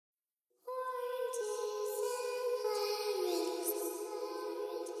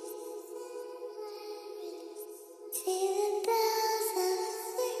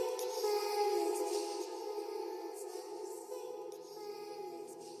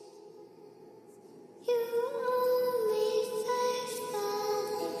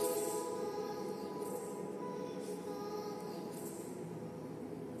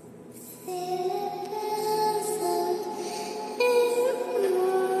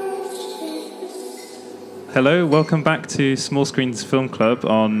Hello, welcome back to Small Screens Film Club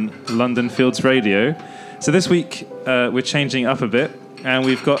on London Fields Radio. So this week we're changing up a bit, and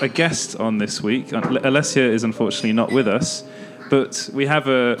we've got a guest on this week. Alessia is unfortunately not with us, but we have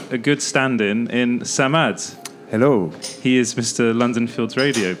a good stand-in in Samad. Hello. He is Mr. London Fields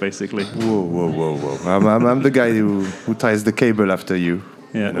Radio, basically. Whoa. I'm the guy who ties the cable after you.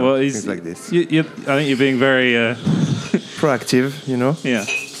 Yeah, you know, well, he's things like this. I think you're being very proactive, you know. Yeah,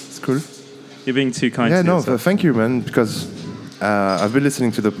 it's cool. You're being too kind. Yeah, to yourself. thank you, man. Because I've been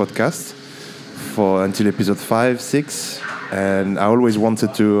listening to the podcast until episode 5, 6, and I always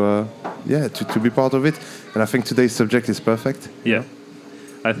wanted to be part of it. And I think today's subject is perfect. Yeah.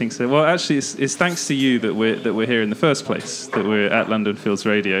 I think so. Well, actually, it's thanks to you that we're here in the first place, that we're at London Fields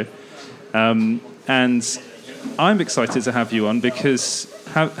Radio, and I'm excited to have you on because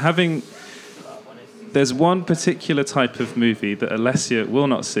there's one particular type of movie that Alessia will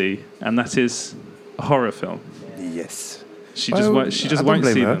not see, and that is a horror film. Yes. She just won't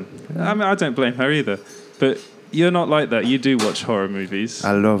see them. I mean, I don't blame her either, but you're not like that. You do watch horror movies.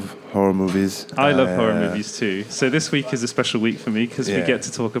 I love horror movies. I love horror movies too. So this week is a special week for me because we get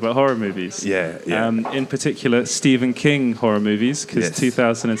to talk about horror movies. Yeah. In particular, Stephen King horror movies, because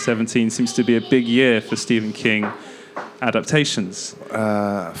 2017 seems to be a big year for Stephen King adaptations.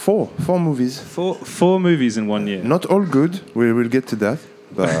 Four movies. Four movies in 1 year. Not all good. We will get to that.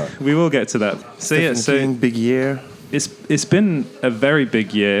 But we will get to that. So King, big year. It's been a very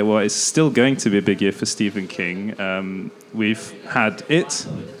big year. Well, it's still going to be a big year for Stephen King. We've had It,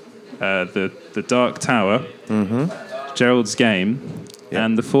 the Dark Tower, Gerald's Game,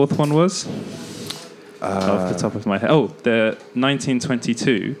 and the fourth one was off the top of my head. Oh, the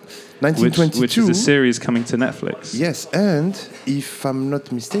 1922. 1922, which is a series coming to Netflix. Yes, and if I'm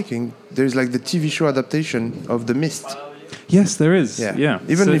not mistaken, there's like the TV show adaptation of The Mist. Yes, there is. Yeah.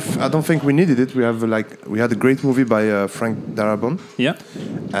 Even if I don't think we needed it, we had a great movie by Frank Darabont. Yeah.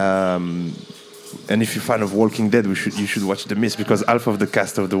 And if you're a fan of Walking Dead, you should watch The Mist because half of the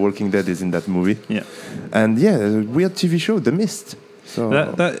cast of The Walking Dead is in that movie. Yeah. And a weird TV show, The Mist. So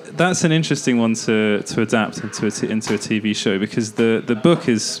that's an interesting one to adapt into a TV show because the book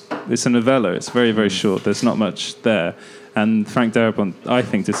it's a novella. It's very, very short. There's not much there. And Frank Darabont, I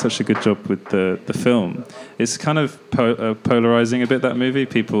think, did such a good job with the film. It's kind of polarizing a bit, that movie.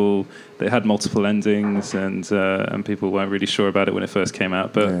 They had multiple endings, and people weren't really sure about it when it first came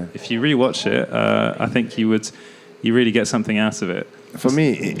out. But if you rewatch it, I think you really get something out of it. For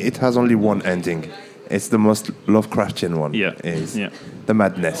me, it has only one ending. It's the most Lovecraftian one. Yeah. The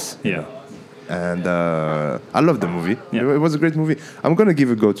madness. Yeah. And I love the movie. Yeah. It was a great movie. I'm going to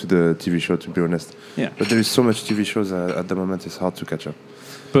give a go to the TV show, to be honest. Yeah. But there is so much TV shows at the moment, it's hard to catch up.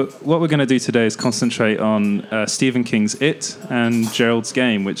 But what we're going to do today is concentrate on Stephen King's It and Gerald's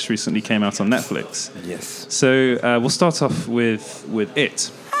Game, which recently came out on Netflix. Yes. So we'll start off with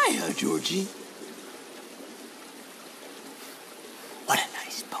It. Hiya, Georgie. What a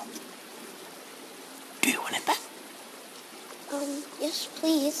nice boat. Do you want it back? Yes,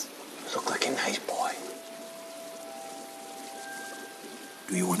 please. You look like a nice boy.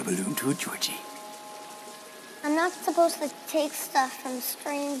 Do you want a balloon too, Georgie? I'm not supposed to take stuff from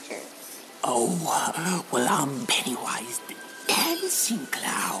strangers. Oh, well, I'm Pennywise the Dancing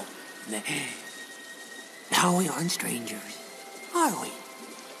Clown. Now we aren't strangers, are we?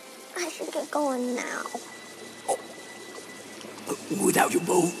 I should get going now. Without your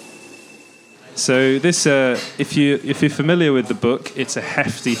boat? So this, if you're familiar with the book, it's a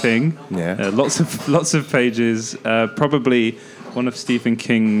hefty thing. Yeah. Lots of pages. Probably one of Stephen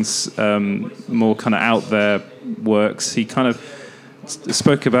King's more kind of out there works. He kind of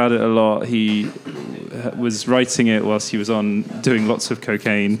spoke about it a lot. He was writing it whilst he was doing lots of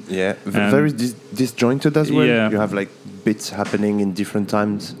cocaine. Yeah. Very disjointed as well. Yeah. You have like bits happening in different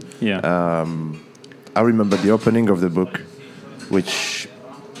times. Yeah. I remember the opening of the book, which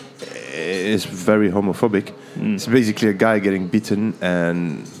is very homophobic. It's basically a guy getting beaten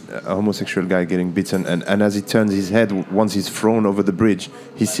and a homosexual guy getting beaten, and as he turns his head, once he's thrown over the bridge,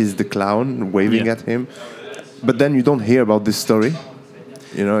 he sees the clown waving at him. But then you don't hear about this story.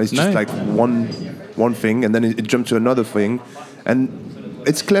 You know, it's just like one thing, and then it jumps to another thing, and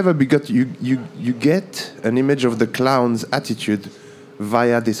it's clever because you get an image of the clown's attitude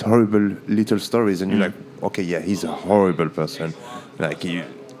via these horrible little stories, and you're like, okay, yeah, he's a horrible person. Like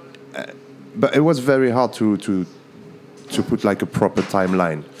but it was very hard to put like a proper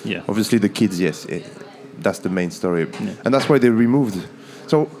timeline. Yeah. Obviously, the kids, that's the main story, and that's why they removed.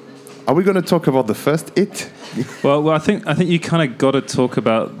 So Are we going to talk about the first It? Well, I think you kind of got to talk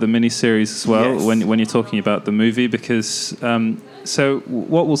about the miniseries as well Yes. when you're talking about the movie, because so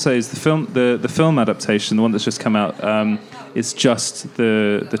what we'll say is the film adaptation, the one that's just come out, is just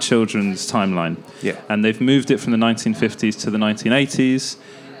the children's timeline. Yeah. And they've moved it from the 1950s to the 1980s,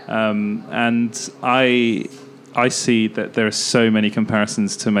 and I see that there are so many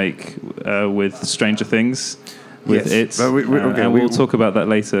comparisons to make with Stranger Things. With Yes. it, But we'll talk about that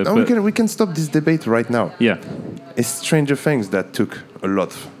later. No, but we can stop this debate right now. yeah, It's Stranger Things that took a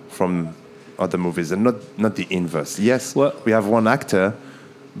lot from other movies, and not the inverse. Yes, Well- we have one actor,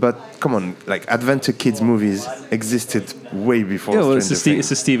 but come on, like Adventure Kids movies existed way before. yeah. Well, Stranger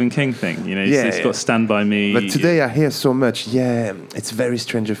it's a Things. Stephen King thing, you know. Yeah, It's yeah. got Stand By Me. But today I hear so much. Yeah, it's very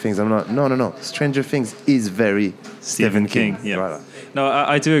Stranger Things. I'm not. No. Stranger Things is very Stephen King. Yeah. Voilà. No,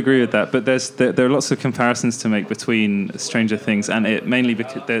 I do agree with that. But there are lots of comparisons to make between Stranger Things and it, mainly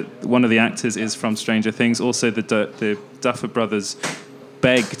because one of the actors is from Stranger Things. Also, the Duffer Brothers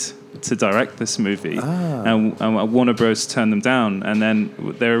begged to direct this movie, and Warner Bros. Turned them down. And then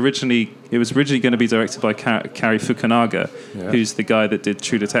it was originally going to be directed by Cary Fukunaga, who's the guy that did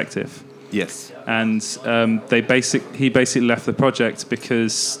True Detective. Yes. And he basically left the project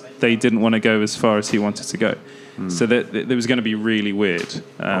because they didn't want to go as far as he wanted to go. So that it was going to be really weird,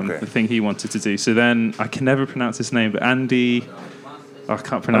 the thing he wanted to do. So then I can never pronounce his name, but Andy, I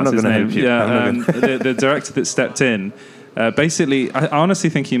can't pronounce his name. Help you. Yeah, the director that stepped in, basically, I honestly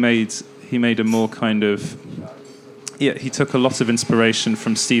think he made a more kind of, he took a lot of inspiration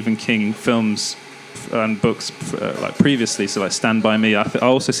from Stephen King films and books like previously. So like Stand By Me. I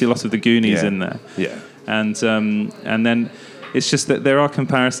also see a lot of the Goonies in there. Yeah. And then it's just that there are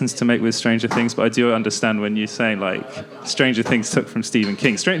comparisons to make with Stranger Things, but I do understand when you're saying like Stranger Things took from Stephen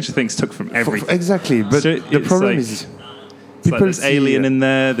King. Stranger Things took from everything. Exactly, but So the it's problem like- is It's like there's see, Alien in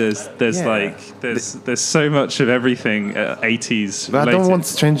there. There's Yeah. there's so much of everything 80s But I related. don't want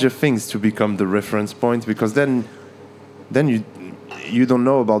Stranger Things to become the reference point, because then you don't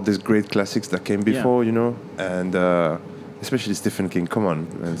know about these great classics that came before, you know, and especially Stephen King. Come on,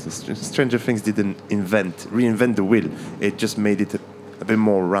 Stranger Things didn't reinvent the wheel. It just made it a bit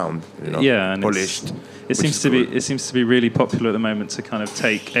more round, you know, and polished. It which seems is to good. be really popular at the moment to kind of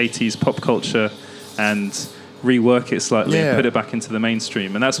take 80s pop culture and rework it slightly and Yeah. put it back into the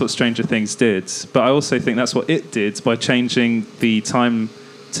mainstream, and that's what Stranger Things did. But I also think that's what it did by changing the time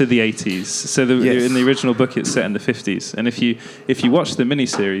to the 80s. So Yes. in the original book, it's set in the 50s, and if you watch the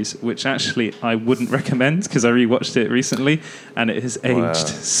miniseries, which actually I wouldn't recommend because I rewatched it recently, and it has aged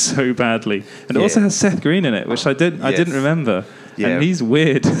so badly, and it also has Seth Green in it, which I didn't remember, and he's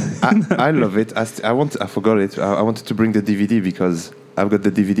weird. I love it. I forgot it. I wanted to bring the DVD because I've got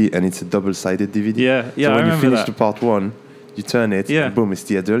the DVD and it's a double-sided DVD. Yeah, So I when you remember finish that. the part one, you turn it, Yeah. and boom, it's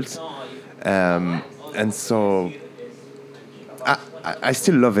the adults. And so I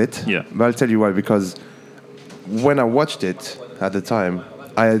still love it. Yeah. But I'll tell you why. Because when I watched it at the time,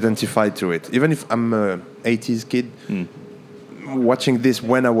 I identified to it. Even if I'm a 80s kid, watching this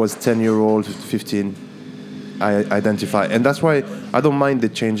when I was 10-year-old, 15, I identify. And that's why I don't mind they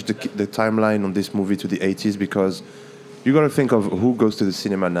changed the timeline on this movie to the 80s, because you got to think of who goes to the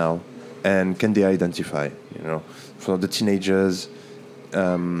cinema now and can they identify, you know, for the teenagers,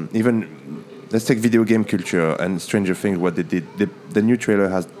 even let's take video game culture and Stranger Things, what they did. The new trailer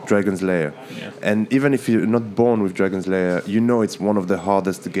has Dragon's Lair. Yeah. And even if you're not born with Dragon's Lair, you know it's one of the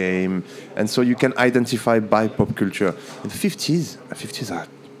hardest game. And so you can identify by pop culture. In the 50s are...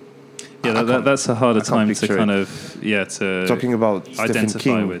 That's a harder I can't time to picture kind it. of to Talking about Stephen identify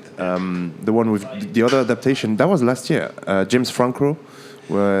King, with. the one with the other adaptation, that was last year. James Franco.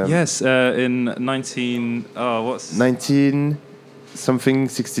 Yes, in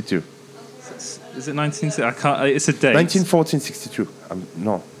 19-something-62. Is it 19? I can't. It's a date. 1914-62.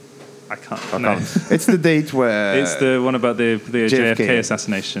 No, I can't. I no. can't. It's the date where... It's the one about the JFK, JFK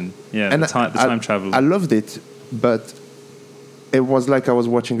assassination. Yeah, and the time travel. I loved it, but it was like I was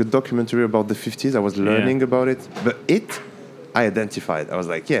watching a documentary about the 50s. I was learning about it. But I identified. I was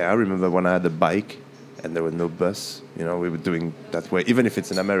like, yeah, I remember when I had a bike and there was no bus. You know, we were doing that way. Even if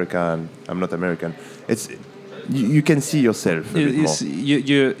it's in America and I'm not American, it's you can see yourself a bit more.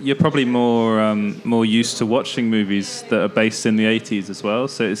 You're probably more used to watching movies that are based in the 80s as well.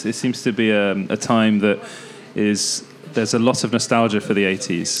 So it seems to be a time that is... There's a lot of nostalgia for the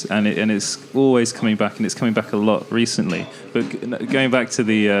 80s, and it's always coming back, and it's coming back a lot recently. But going back to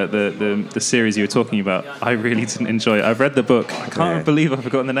the series you were talking about, I really didn't enjoy it. I've read the book. I can't believe I've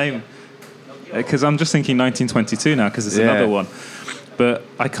forgotten the name, because I'm just thinking 1922 now, because it's another one. but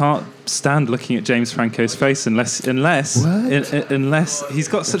I can't stand looking at James Franco's face unless he's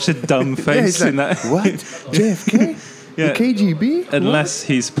got such a dumb face like, in that. What? JFK? Yeah. The KGB? Unless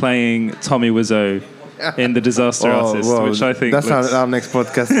he's playing Tommy Wiseau in The Disaster Artist, well, which I think that's looks, our next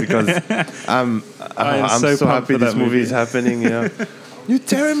podcast because I'm so so pumped happy for this that movie movie. is happening. You're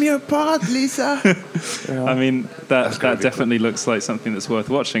tearing me apart, Lisa. I mean, that definitely looks like something that's worth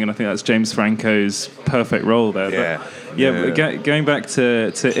watching, and I think that's James Franco's perfect role there. Yeah. But going back to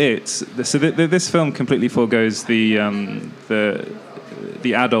it, so this film completely forgoes the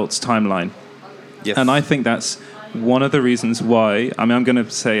adult's timeline, Yes. and I think that's one of the reasons why. I mean, I'm going to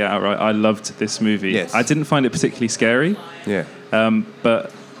say outright, I loved this movie. Yes. I didn't find it particularly scary. Yeah.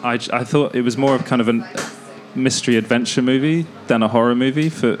 But I thought it was more of kind of a mystery adventure movie than a horror movie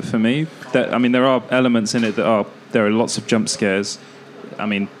for me. I mean, there are elements in it there are lots of jump scares. I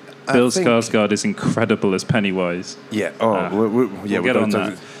mean, Bill Skarsgård is incredible as Pennywise. Yeah. we'll get on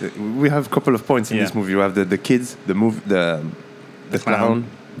that. We have a couple of points in this movie. You have the kids, the clown,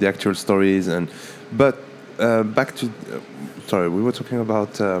 the actual stories, but back to sorry, we were talking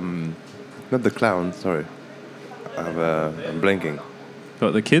about not the clown. Sorry, I'm blanking.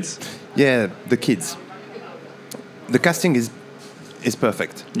 But the kids? Yeah, the kids. The casting is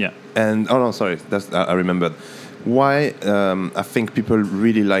perfect. Yeah. And sorry, I remembered. Why I think people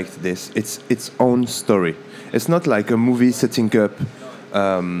really liked this. It's its own story. It's not like a movie setting up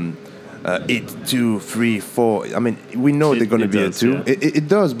it 2, 3, 4. I mean, we know they're going to be a 2. Yeah. It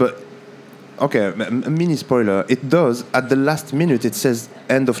does, but okay. A mini spoiler. It does. At the last minute, it says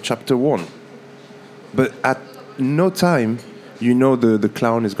end of chapter 1. But at no time, you know the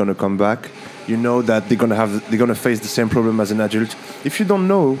clown is going to come back. You know that they're gonna face the same problem as an adult. If you don't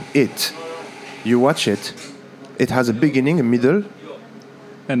know it, you watch it. It has a beginning, a middle,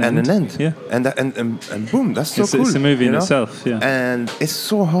 and an end. Yeah. And boom, that's so cool. It's a movie in know? itself. Yeah. And it's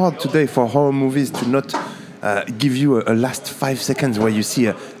so hard today for horror movies to not give you a last 5 seconds where you see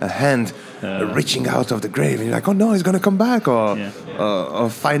a hand reaching out of the grave, and you're like, oh no, he's gonna come back, or a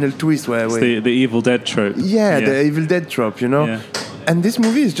final twist where it's the Evil Dead trope. Yeah, the Evil Dead trope, you know. Yeah. And this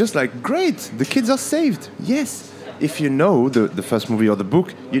movie is just like, great, the kids are saved. Yes. If you know the first movie or the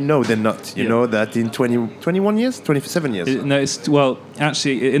book, you know they're not. You know that in 21 years, 27 years.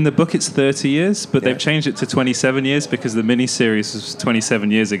 Actually, in the book it's 30 years, but they've changed it to 27 years because the miniseries was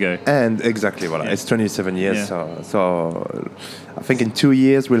 27 years ago. And exactly, it's 27 years. Yeah. So I think in 2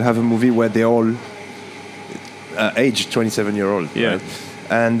 years we'll have a movie where they're all aged 27-year-old. Yeah. Right?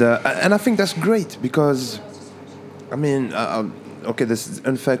 And I think that's great because, I mean, okay, this is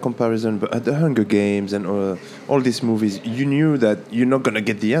unfair comparison, but at the Hunger Games and all these movies, you knew that you're not going to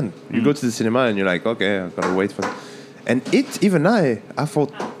get the end. You go to the cinema and you're like, okay, I've got to wait for it. And I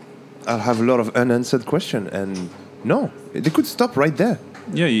thought I'll have a lot of unanswered questions. And no, they could stop right there.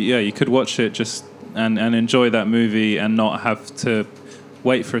 Yeah, you could watch it just and enjoy that movie and not have to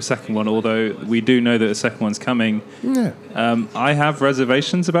wait for a second one, although we do know that a second one's coming. Yeah. I have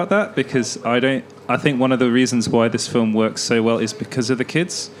reservations about that because I think one of the reasons why this film works so well is because of the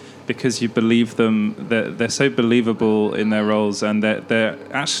kids, because you believe them, they're so believable in their roles, and they're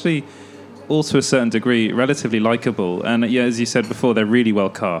actually all to a certain degree relatively likable, and as you said before, they're really well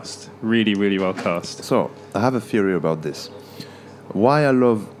cast, really, really well cast. So I have a theory about this. Why I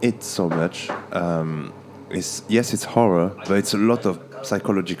love it so much is, yes, it's horror, but it's a lot of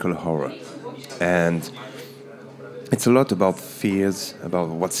psychological horror, and it's a lot about fears, about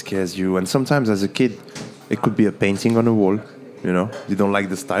what scares you. And sometimes as a kid it could be a painting on a wall, you know, you don't like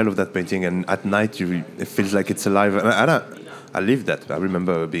the style of that painting, and at night it feels like it's alive. And I lived that. I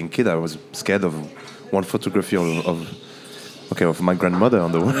remember being a kid, I was scared of one photography of my grandmother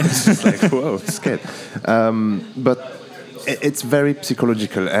on the wall. It's just like, whoa, scared. But it's very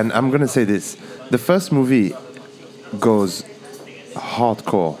psychological, and I'm gonna say this: the first movie goes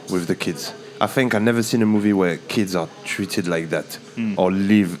hardcore with the kids. I think I've never seen a movie where kids are treated like that or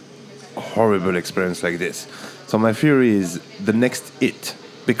live horrible experience like this. So my theory is the next It,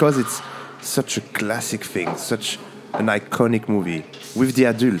 because it's such a classic thing, such an iconic movie, with the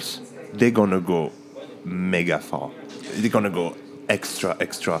adults, they're gonna go mega far. They're gonna go extra.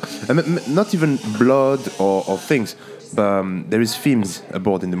 I mean, not even blood or things, but there is themes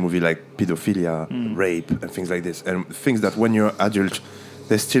aboard in the movie like pedophilia, rape, and things like this, and things that when you're adult,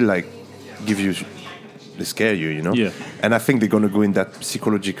 they still like they scare you, you know. Yeah. And I think they're gonna go in that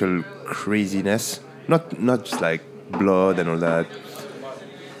psychological craziness, not just like blood and all that.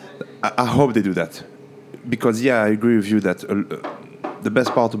 I hope they do that, because I agree with you that the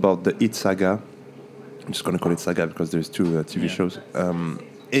best part about the It saga, I'm just gonna call it saga because there's 2 TV shows,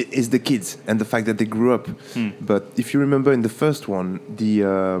 is the kids and the fact that they grew up. But if you remember in the first one, the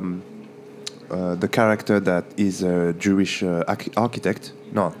character that is a Jewish architect,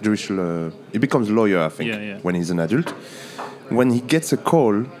 no, Jewish, he becomes lawyer, I think, when he's an adult. When he gets a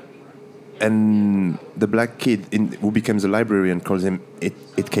call, and the black kid who becomes a librarian calls him,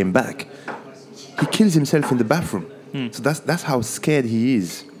 it came back. He kills himself in the bathroom. So that's how scared he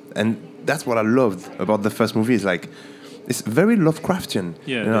is, and that's what I loved about the first movie. Is like it's very Lovecraftian.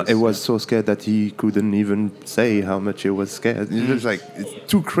 Yeah, it was so scared that he couldn't even say how much he was scared. It's just like it's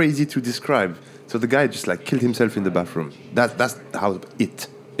too crazy to describe. So the guy just like killed himself in the bathroom. That's how it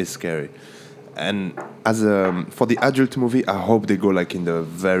is scary. And as for the adult movie, I hope they go like in the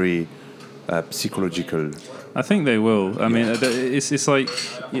very psychological. I think they will. I mean, it's like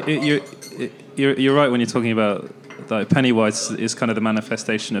you're right when you're talking about like Pennywise is kind of the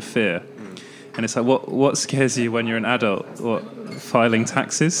manifestation of fear, and it's like what scares you when you're an adult? What, filing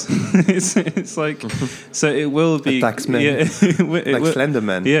taxes? it's like so it will be a taxman, like Slender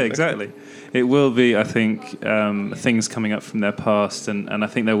Man. Yeah, exactly. It will be, I think, things coming up from their past, and I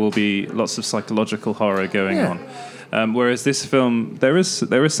think there will be lots of psychological horror going on. Whereas this film, there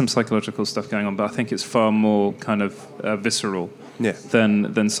is some psychological stuff going on, but I think it's far more kind of visceral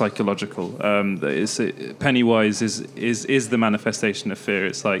than psychological. Pennywise is the manifestation of fear.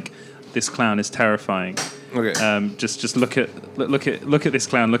 It's like this clown is terrifying. Okay. Just look at this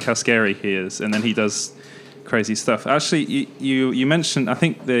clown. Look how scary he is, and then he does crazy stuff. Actually, you mentioned, I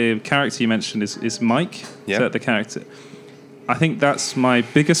think the character you mentioned is Mike. Yeah. Is that the character? I think that's my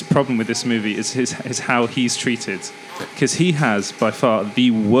biggest problem with this movie is how he's treated, because he has by far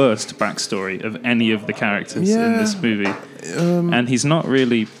the worst backstory of any of the characters in this movie, and he's not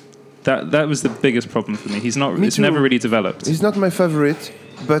really. That was the biggest problem for me. He's not. It's never really developed. He's not my favorite,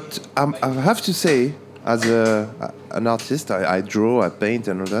 but I have to say, as an artist, I draw, I paint,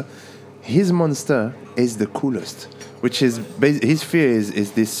 and all that. His monster is the coolest, which is his fear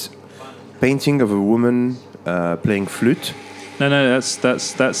is this painting of a woman playing flute. No, that's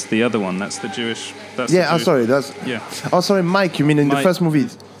the other one. That's the Jewish. That's sorry, Oh, sorry, Mike. You mean in the first movie?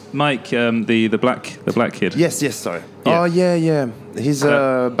 Mike, the black kid. Yes, sorry. Yeah. Oh, yeah. His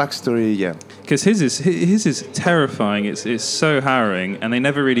backstory, yeah. Because his is terrifying. It's so harrowing, and they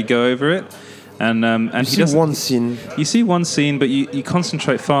never really go over it. And you he doesn't. One scene. You see one scene, but you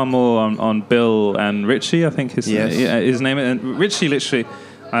concentrate far more on Bill and Richie. I think his name. And Richie literally,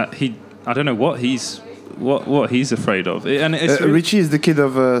 I don't know what he's afraid of. And Richie is the kid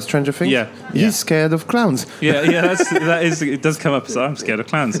of Stranger Things. Yeah, he's scared of clowns. Yeah. That is. It does come up as I'm scared of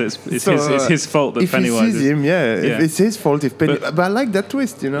clowns. So it's his fault that Pennywise. If he sees him, if it's his fault. But I like that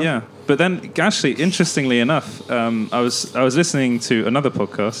twist, Yeah. But then, actually, interestingly enough, I was listening to another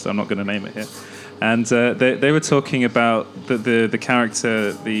podcast. I'm not going to name it here, and they were talking about the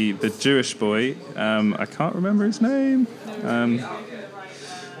character, the Jewish boy. I can't remember his name.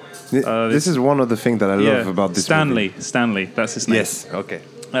 This is one of the things that I love about this movie. Stanley, that's his name. Yes, okay.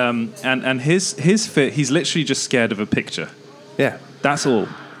 And his fit, he's literally just scared of a picture. Yeah, that's all.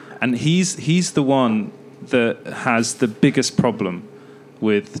 And he's the one that has the biggest problem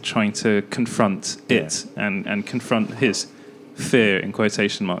with trying to confront it and confront his fear in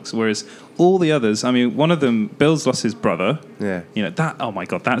quotation marks. Whereas all the others, I mean, one of them, Bill's lost his brother. Yeah. You know, that, oh my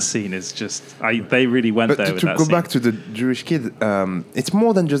God, that scene is just, they really went there with that to go scene. back to the Jewish kid, it's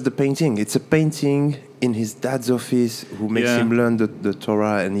more than just the painting. It's a painting in his dad's office who makes him learn the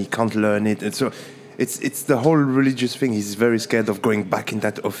Torah, and he can't learn it. And so it's the whole religious thing. He's very scared of going back in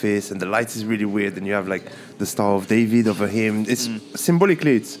that office, and the light is really weird, and you have like the Star of David over him. It's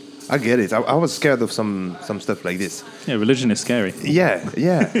symbolically, I get it. I was scared of some stuff like this. Yeah, religion is scary. Yeah.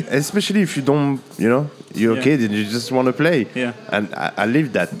 Especially if you don't, you're a kid and you just want to play. Yeah. And I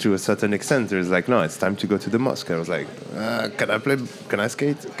lived that to a certain extent. There's like, no, it's time to go to the mosque. I was like, can I play? Can I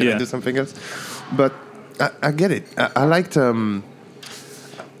skate? Can I do something else? But I get it. I liked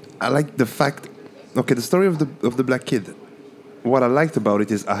the fact. Okay, the story of the black kid. What I liked about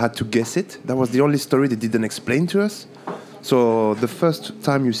it is I had to guess it. That was the only story they didn't explain to us. So the first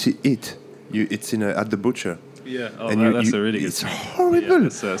time you see it, it's at the butcher. Yeah, and that's a really good. It's horrible. Yeah,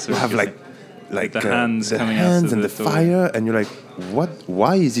 that's you have like the hands coming hands out and the fire, and you're like, what?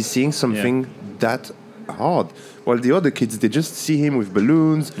 Why is he seeing something that hard? While the other kids, they just see him with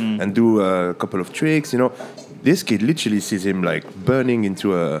balloons and do a couple of tricks. This kid literally sees him like burning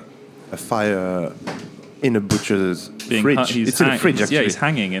into a fire in a butcher's fridge. It's in a fridge, actually. Yeah, he's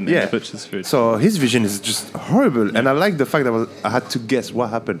hanging in the butcher's fridge. So his vision is just horrible. And I like the fact that I had to guess what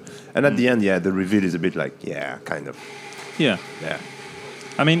happened. And at the end, the reveal is a bit like, kind of. Yeah. Yeah.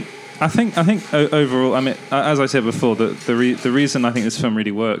 I mean, I think overall, I mean, as I said before, the reason I think this film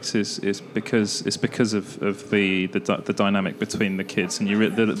really works is because of the dynamic between the kids, and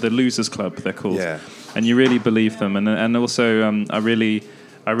the Losers Club they're called, and you really believe them, and also I really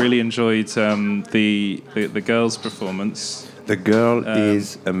enjoyed the girl's performance. The girl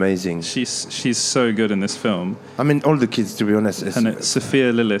is amazing. She's so good in this film. I mean, all the kids, to be honest. And it's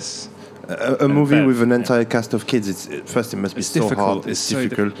Sophia Lillis. A movie with an entire cast of kids. It must be so hard. It's so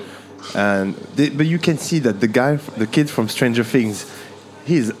difficult. But you can see that the kid from Stranger Things,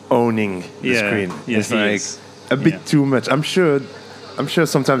 he's owning the screen. Yes, it's like a bit too much. I'm sure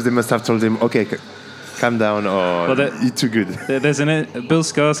sometimes they must have told him, okay, calm down, or you're too good. There's Bill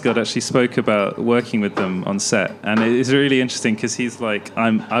Skarsgård actually spoke about working with them on set, and it's really interesting because he's like,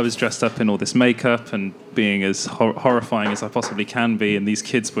 I was dressed up in all this makeup and being as horrifying as I possibly can be, and these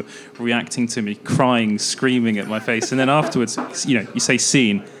kids were reacting to me, crying, screaming at my face, and then afterwards, you say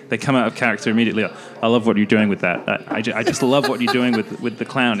scene, they come out of character immediately. I love what you're doing with that. I just love what you're doing with the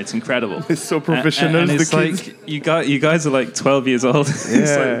clown. It's incredible. It's so professional. And it's like you guys are like 12 years old.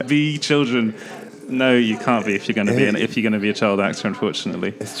 It's like, be children. No, you can't be if you're going to be a child actor.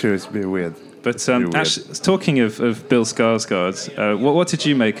 Unfortunately, it's true. It's a bit weird. But actually, talking of Bill Skarsgård, what did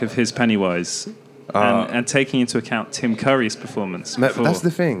you make of his Pennywise, and taking into account Tim Curry's performance? That's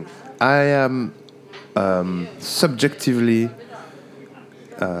the thing. I am subjectively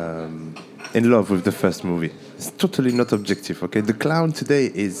in love with the first movie. It's totally not objective. Okay, the clown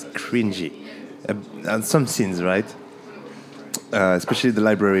today is cringy, and some scenes, right? Especially the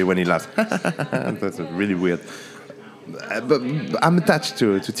library when he laughs. That's really weird. But I'm attached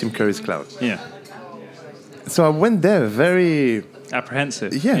to Tim Curry's clown. Yeah. So I went there very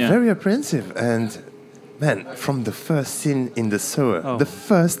apprehensive. Yeah, very apprehensive. And man, from the first scene in the sewer, the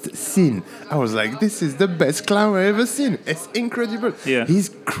first scene, I was like, this is the best clown I've ever seen. It's incredible. Yeah. He's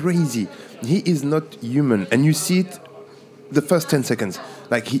crazy. He is not human. And you see it the first 10 seconds.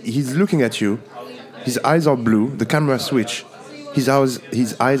 Like he's looking at you. His eyes are blue. The camera switch. His eyes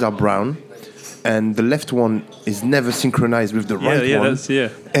are brown, and the left one is never synchronized with the right one.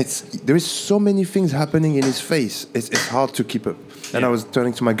 There is so many things happening in his face. It's hard to keep up. And I was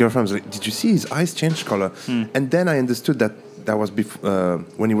turning to my girlfriend. I was like, "Did you see his eyes change color?" And then I understood that was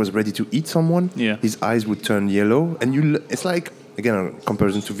when he was ready to eat someone. Yeah. His eyes would turn yellow, and it's like, again, a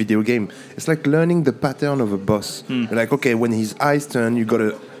comparison to video game. It's like learning the pattern of a boss. You're like, okay, when his eyes turn, you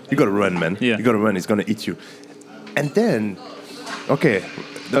gotta run, man. Yeah. You gotta run. He's gonna eat you. And then. Okay,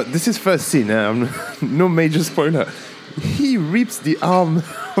 this is first scene. No major spoiler. He rips the arm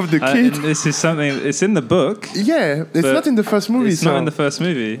of the kid. And this is something. It's in the book. Yeah, it's not in the first movie. It's not in the first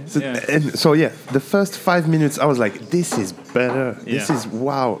movie. So the first 5 minutes, I was like, "This is better. This is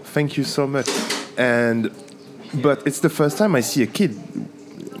wow. Thank you so much." But it's the first time I see a kid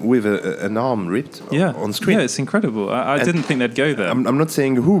with an arm ripped on screen. Yeah, it's incredible. I didn't think they'd go there. I'm not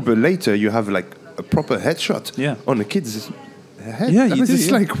saying who, but later you have like a proper headshot on a kid's head. Yeah, you do. It's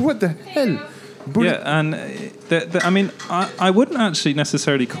like, what the hell? Yeah, and I mean, I wouldn't actually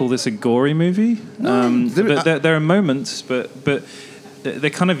necessarily call this a gory movie. There are moments, but they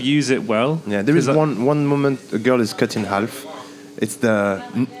kind of use it well. Yeah, there is one moment a girl is cut in half. It's the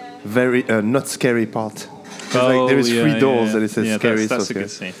very not scary part. There is 3 doors and it says scary. That's a good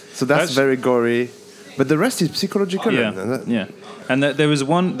scene. So that's very gory. But the rest is psychological. Yeah. And there was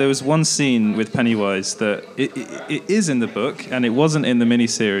one scene with Pennywise that it is in the book and it wasn't in the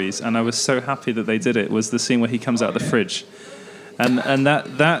miniseries, and I was so happy that they did it. Was the scene where he comes out of the fridge, and that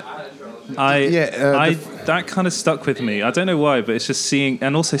kind of stuck with me. I don't know why, but it's just seeing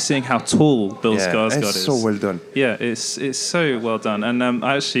how tall Bill Skarsgård is. It's so well done. Yeah, it's so well done. And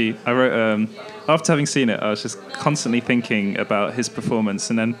I wrote after having seen it, I was just constantly thinking about his performance,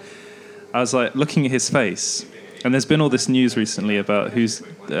 and then I was like looking at his face. And there's been all this news recently about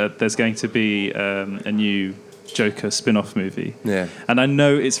there's going to be a new Joker spin-off movie. Yeah. And I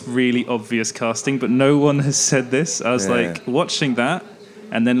know it's really obvious casting, but no one has said this. I was like watching that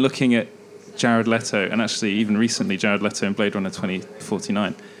and then looking at Jared Leto, and actually even recently Jared Leto in Blade Runner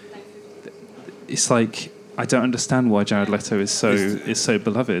 2049. It's like, I don't understand why Jared Leto is so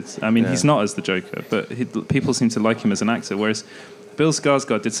beloved. I mean, he's not as the Joker, but people seem to like him as an actor, whereas Bill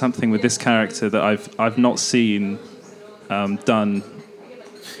Skarsgård did something with this character that I've not seen done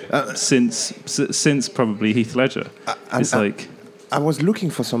since probably Heath Ledger. I was looking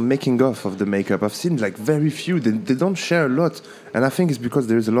for some making of the makeup. I've seen like very few. They don't share a lot, and I think it's because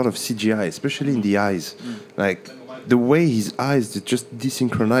there is a lot of CGI, especially in the eyes. Like the way his eyes just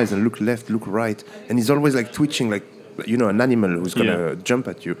desynchronize and look left, look right, and he's always like twitching, like an animal who's gonna jump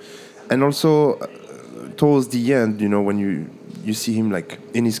at you. And also towards the end, when you see him like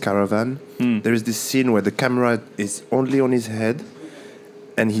in his caravan. There is this scene where the camera is only on his head,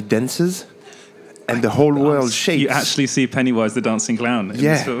 and he dances, and the whole world shakes. You actually see Pennywise the dancing clown. In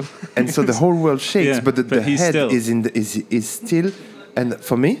this film. And so the whole world shakes, Yeah, but the but he's head still. is still. And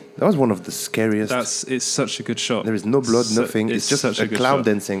for me, that was one of the scariest. It's such a good shot. There is no blood, nothing. It's just such a good clown shot.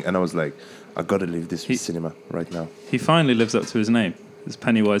 dancing, and I was like, I gotta leave this cinema right now. He finally lives up to his name. It's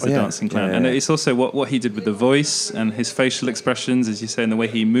Pennywise the yeah. dancing clown. Yeah, And yeah. it's also what he did with the voice and his facial expressions, as you say, and the way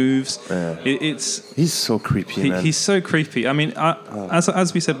he moves. Yeah. It's He's so creepy, man. he's so creepy. I mean,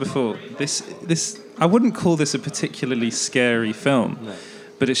 as we said before, this I wouldn't call this a particularly scary film. No.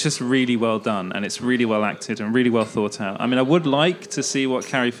 But it's just really well done, and it's really well acted and really well thought out. I mean, I would like to see what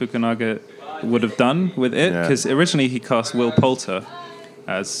Cary Fukunaga would have done with it, because originally he cast Will Poulter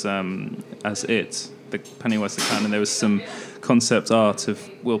as it, the Pennywise the clown, and there was some concept art of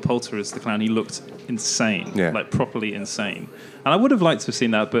Will Poulter as the clown. He looked insane, like properly insane. And I would have liked to have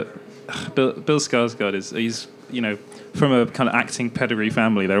seen that, but Bill Skarsgård he's from a kind of acting pedigree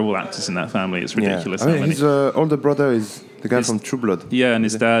family. They're all actors in that family. It's ridiculous. I mean, his older brother is the guy from True Blood. Yeah, and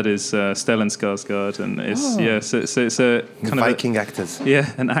his dad is Stellan Skarsgård, and so it's a kind Viking actors.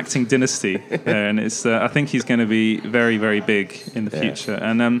 Yeah, an acting dynasty there, and it's I think he's going to be very, very big in the future.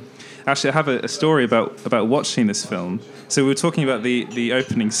 And actually, I have a story about watching this film. So we were talking about the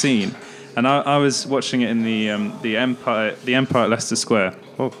opening scene, and I was watching it in the Empire at Leicester Square.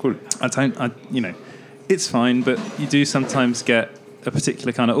 Oh, cool. It's fine, but you do sometimes get a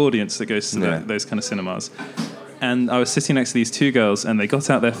particular kind of audience that goes to those kind of cinemas. And I was sitting next to these two girls, and they got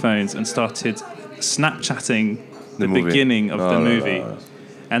out their phones and started Snapchatting the beginning of the movie.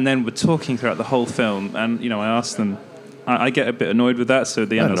 And then were talking throughout the whole film. And, I asked them, I get a bit annoyed with that, so at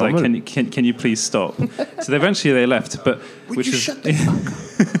the end I was like, can you please stop? So eventually they left,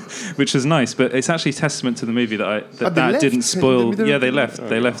 which was nice. But it's actually testament to the movie that didn't spoil. Yeah, they left.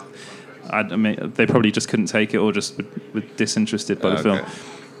 They left. I mean, they probably just couldn't take it, or just were disinterested by the film.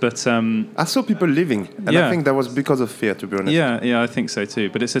 But I saw people leaving, and I think that was because of fear, to be honest. Yeah, I think so too.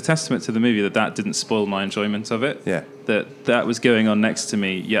 But it's a testament to the movie that didn't spoil my enjoyment of it. Yeah, that was going on next to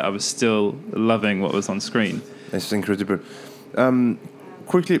me, yet I was still loving what was on screen. It's incredible.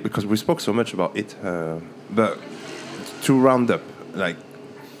 Quickly, because we spoke so much about it, but to round up, like,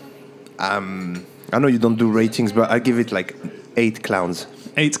 I know you don't do ratings, but I give it like 8 clowns.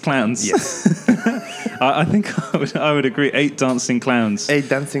 8 clowns. Yes. I think I would agree. 8 dancing clowns. 8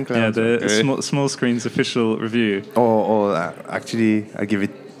 dancing clowns. Yeah, the small screen's official review. Or actually, I give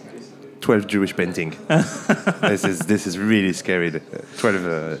it 12 Jewish painting. This is really scary.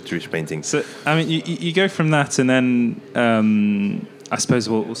 12 Jewish paintings. So I mean, you go from that, and then I suppose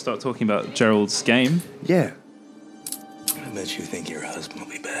we'll start talking about Gerald's game. Yeah. I bet you think your husband will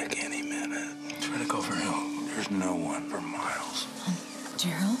be back any minute. Try to go for him. There's no one for miles.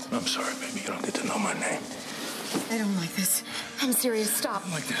 Gerald? I'm sorry, baby. You don't get to know my name. I don't like this. I'm serious. Stop.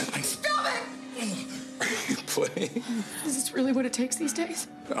 Like that. Stop it! Are you playing? Is this really what it takes these days?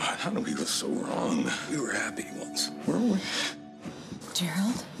 God, how did we go so wrong? We were happy once, weren't we?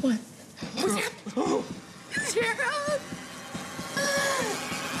 Gerald? What? What's happening? Gerald!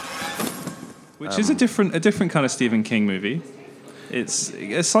 Which is a different kind of Stephen King movie. It's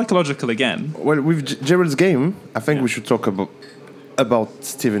psychological again. Well, with Gerald's Game, I think we should talk about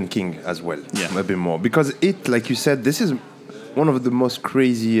Stephen King as well, a bit more, because it, like you said, this is one of the most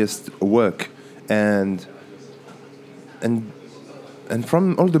craziest work, and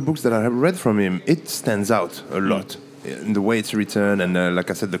from all the books that I have read from him, it stands out a lot in the way it's written, and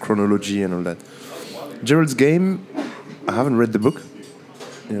like I said, the chronology and all that. Gerald's Game, I haven't read the book.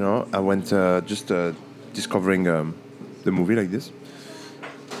 I went just discovering the movie like this.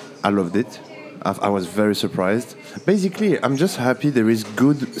 I loved it. I was very surprised. Basically, I'm just happy there is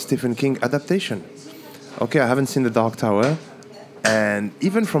good Stephen King adaptation. Okay, I haven't seen The Dark Tower, and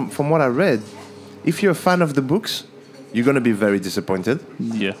even from what I read, if you're a fan of the books, you're gonna be very disappointed.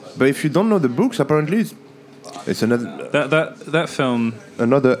 Yeah. But if you don't know the books, apparently it's another that film,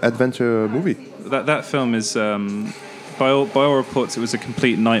 another adventure movie. That film is by all reports, it was a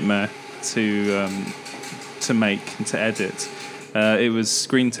complete nightmare to make and to edit. It was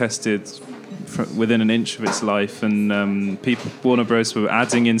screen tested within an inch of its life, and Warner Bros. Were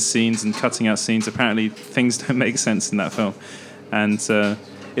adding in scenes and cutting out scenes. Apparently, things don't make sense in that film, and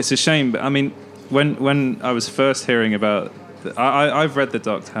it's a shame. But I mean, when I was first hearing about, I've read the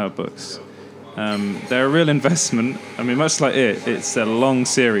Dark Tower books. They're a real investment. I mean, much like it's a long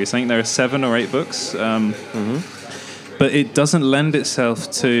series. I think there are 7 or 8 books, but it doesn't lend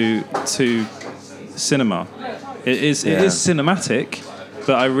itself to cinema. It is cinematic,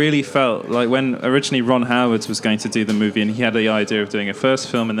 but I really felt like when originally Ron Howard was going to do the movie, and he had the idea of doing a first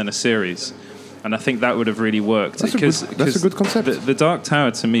film and then a series, and I think that would have really worked. That's a good concept. The Dark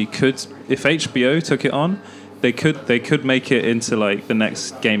Tower, to me, could, if HBO took it on, they could make it into like the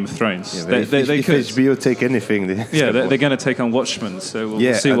next Game of Thrones. Yeah, if could. HBO take anything, They're going to take on Watchmen, so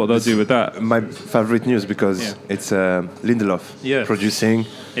we'll see what they'll do with that. My favorite news because it's Lindelof producing.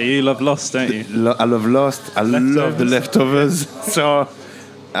 Yeah, you love Lost, don't you? I love Lost. I love The Leftovers. So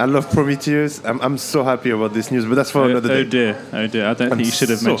I love Prometheus. I'm so happy about this news, but that's for another day. Oh dear! I don't think you should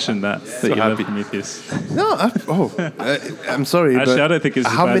have mentioned that you love Prometheus. No, I'm sorry. Actually, but I don't think it's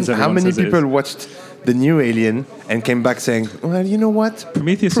as how bad as how everyone many says it people is. watched the new Alien and came back saying, well, you know what?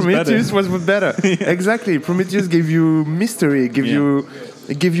 Prometheus was better. Exactly. Prometheus gave you mystery, give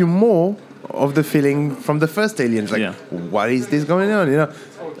you more of the feeling from the first Aliens. Like, what is this going on? You know?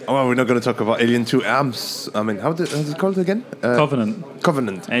 Oh, we're not going to talk about Alien 2. how's it called again?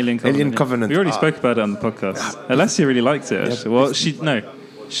 Covenant. Alien Covenant. We already spoke about it on the podcast. Alessia really liked it. Actually. Well,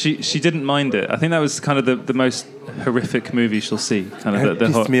 she didn't mind it. I think that was kind of the most horrific movie she'll see. Kind of it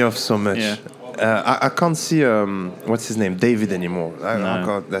pissed me off so much. Yeah. I can't see what's his name, David anymore. I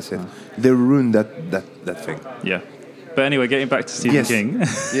can't. That's it. They ruined that thing. Yeah. But anyway, getting back to Stephen King.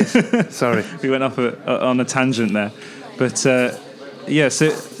 Yes. Sorry. We went off on a tangent there, but so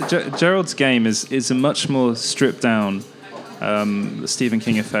Gerald's Game is a much more stripped down Stephen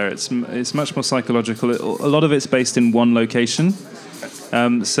King affair. It's much more psychological. A lot of it's based in one location.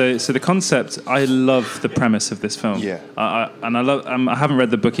 So the concept, I love the premise of this film. Yeah. I haven't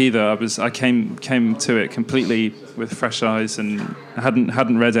read the book either. I came to it completely with fresh eyes and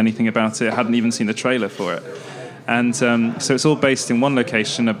hadn't read anything about it. Hadn't even seen the trailer for it. And so it's all based in one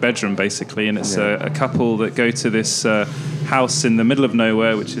location, a bedroom basically, and it's a couple that go to this house in the middle of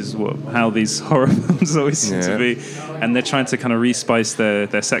nowhere, which is how these horror films always seem to be. And they're trying to kind of respice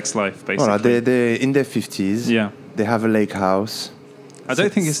their sex life, basically. Well, they're in their 50s. Yeah. They have a lake house. I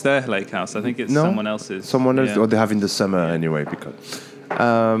don't think it's their lake house. I think it's someone else's. Someone else, or they have in the summer anyway. Because,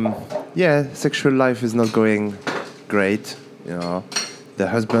 sexual life is not going great. You know, the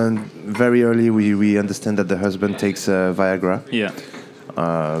husband very early we understand that the husband takes Viagra. Yeah.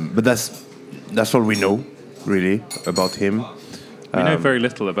 But that's all we know really about him. We know very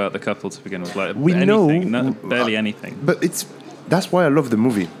little about the couple to begin with. Like we barely anything. But that's why I love the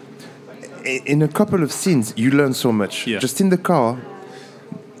movie. In a couple of scenes, you learn so much. Yeah. Just in the car.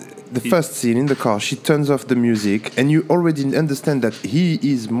 The first scene in the car, she turns off the music, and you already understand that he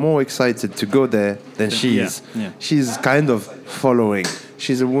is more excited to go there than she is. Yeah. She's kind of following.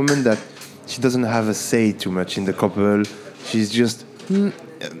 She's a woman that she doesn't have a say too much in the couple. She's just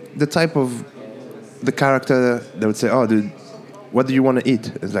the type of the character that would say, "Oh, dude, what do you want to eat?"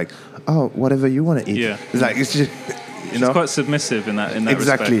 It's like, "Oh, whatever you want to eat." Yeah. It's like it's just She's quite submissive in that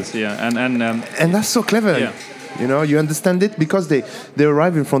exactly. respect. Yeah, and that's so clever. Yeah. You know, you understand it because they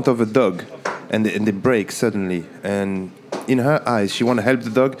arrive in front of a dog, and they break suddenly. And in her eyes, she want to help the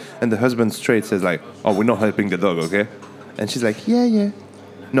dog, and the husband straight says like, "Oh, we're not helping the dog, okay?" And she's like, "Yeah."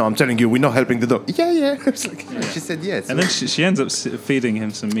 No, I'm telling you, we're not helping the dog. Yeah. It's like, she said yes. And then she ends up feeding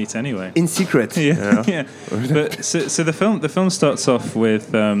him some meat anyway. In secret. Yeah. You know? Yeah. But so the film starts off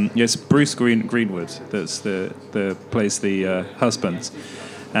with it's Bruce Greenwood that's the plays the husband.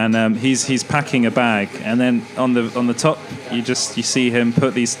 And he's packing a bag, and then on the top you see him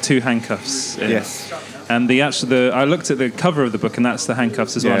put these two handcuffs in. Yes. And I looked at the cover of the book, and that's the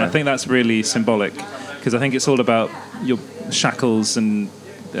handcuffs as well. Yeah. And I think that's really symbolic because I think it's all about your shackles and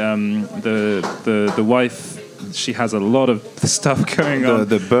the wife. She has a lot of stuff going on.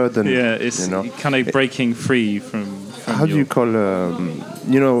 The burden. Yeah, it's kind of breaking free from how do you call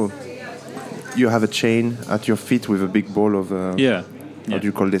you have a chain at your feet with a big ball of How do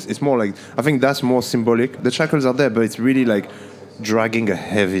you call this? It's more like, I think that's more symbolic. The shackles are there, but it's really like dragging a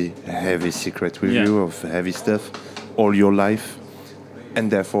heavy secret with you of heavy stuff all your life.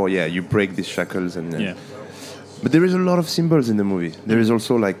 And therefore, you break these shackles. But there is a lot of symbols in the movie. There is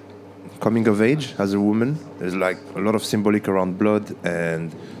also like coming of age as a woman. There's like a lot of symbolic around blood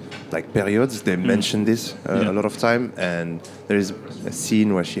and like periods. They mention this a lot of time. And there is a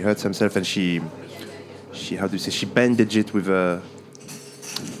scene where she hurts herself and she how do you say, she bandaged it with a...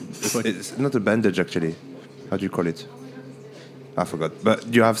 It's not a bandage, actually. How do you call it? I forgot. But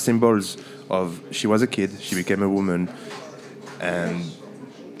you have symbols of she was a kid, she became a woman, and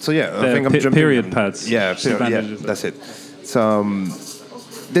so I think I'm jumping. Period pads. That's it. So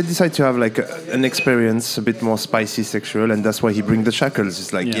they decide to have like an experience a bit more spicy sexual, and that's why he brings the shackles.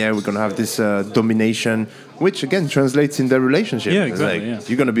 It's like, we're gonna have this domination, which again translates in their relationship. Yeah, exactly.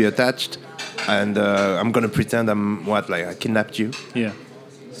 You're gonna be attached, and I'm gonna pretend I kidnapped you. Yeah.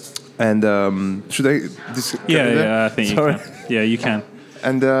 And should I? Yeah, I think Sorry. you can. Yeah, you can.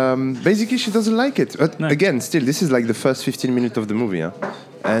 And basically, she doesn't like it. No. Again, still, this is like the first 15 minutes of the movie. Huh?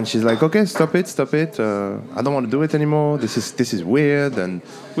 And she's like, "Okay, stop it. I don't want to do it anymore. This is weird." And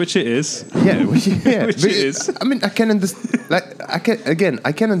Which it is. yeah, yeah. Which but it is. I mean, I can understand. Like,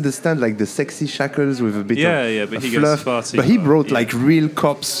 I can understand like the sexy shackles with a bit Yeah, of yeah, but of he goes fluff. far too But he far. brought Yeah. like real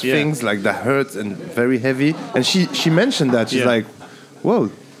cops Yeah. things like that hurt and very heavy. And she mentioned that she's Yeah. like,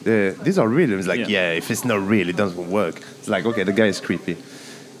 "Whoa, these are real." And it's like, Yeah. yeah, if it's not real, it doesn't work. It's like, okay, the guy is creepy.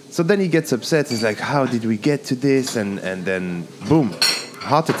 So then he gets upset. He's like, "How did we get to this?" And then boom,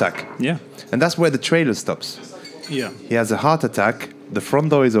 heart attack. Yeah. And that's where the trailer stops. Yeah. He has a heart attack, the front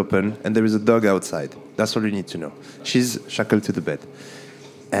door is open, and there is a dog outside. That's all you need to know. She's shackled to the bed.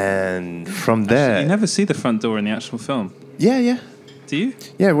 And from there... You never see the front door in the actual film, Yeah. do you?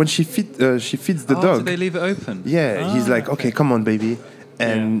 Yeah, when she feeds the Oh, dog. did they leave it open? Yeah, he's Ah, like, okay, come on, baby.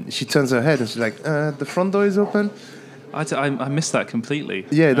 And she turns her head and she's like, the front door is open? I missed that completely.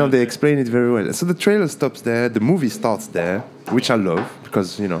 Yeah, no, they Okay. explain it very well. So the trailer stops there, the movie starts there, which I love,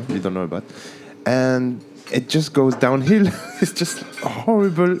 because, you don't know about. And it just goes downhill. It's just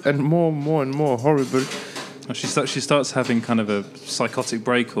horrible and more and more horrible. Well, she starts having kind of a psychotic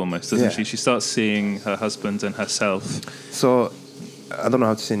break almost, doesn't Yeah. she? She starts seeing her husband and herself. So, I don't know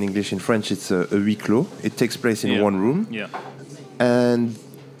how to say in English. In French, it's a huis clos. It takes place in Yeah. one room. Yeah. And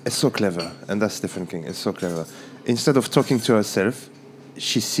it's so clever. And that's Stephen King. It's so clever. Instead of talking to herself,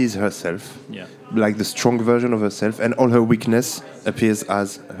 she sees herself. Yeah. Like the strong version of herself. And all her weakness appears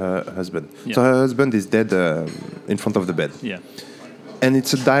as her husband. Yeah. So her husband is dead in front of the bed. Yeah. And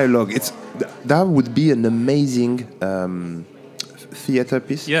it's a dialogue. That would be an amazing theater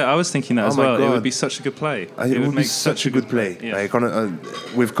piece. Yeah, I was thinking that Oh as my well. It God. would be such a good play. It would be make such a good play. Yeah. Like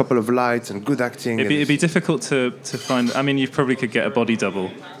with a couple of lights and good acting. It'd be difficult to find. I mean, you probably could get a body double.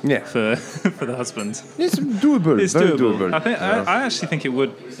 Yeah. For for the husband. It's doable. It's very doable. doable. I think. Yeah. I actually think it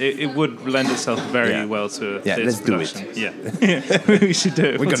would lend itself very Yeah. well to a Yeah, theatre let's do it. production. Yeah, we should do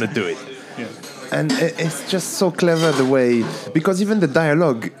it. We're gonna do it. Yeah. And it's just so clever the way, because even the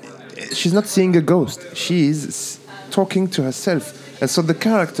dialogue, she's not seeing a ghost. She is talking to herself. And so the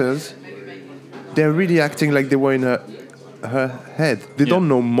characters, they're really acting like they were in her head. They don't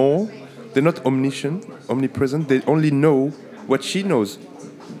know more. They're not omnipresent. They only know what she knows.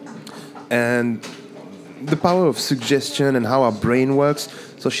 And the power of suggestion and how our brain works.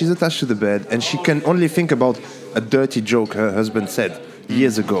 So she's attached to the bed and she can only think about a dirty joke her husband said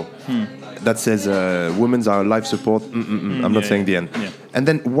years ago. That says women are life support. I'm not saying the end. Yeah. And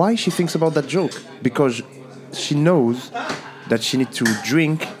then why she thinks about that joke? Because she knows that she needs to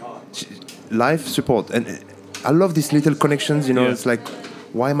drink life support. And I love these little connections, Yeah. It's like,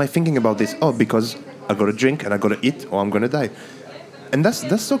 why am I thinking about this? Oh, because I got to drink and I got to eat or I'm going to die. And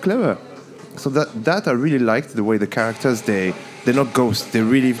that's so clever. So that I really liked, the way the characters, they're not ghosts. They're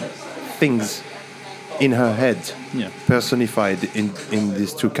really things in her head, Yeah. personified in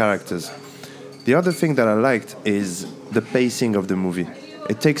these two characters. The other thing that I liked is the pacing of the movie.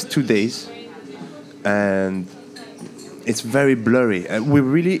 It takes 2 days, and it's very blurry. And we're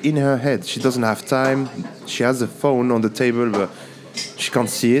really in her head. She doesn't have time. She has a phone on the table, but she can't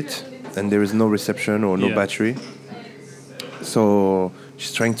see it, and there is no reception or no Yeah. battery. So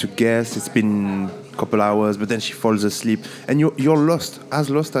she's trying to guess. It's been a couple hours, but then she falls asleep, and you're lost as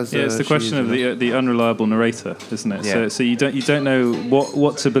Yeah, it's the she question is, of the unreliable narrator, isn't it? Yeah. So you don't know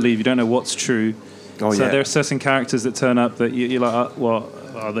what to believe. You don't know what's true. Oh, so yeah. there are certain characters that turn up that you're like, well,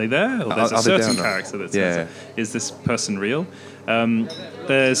 are they there? Or there's Are a they there certain or not? character that turns Yeah. up. Is this person real?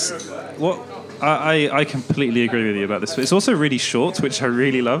 There's what. I completely agree with you about this. It's also really short, which I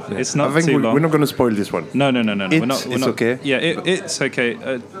really love. It's not I think too we're long. not going to spoil this one. No. We're not. It's okay? Yeah, it's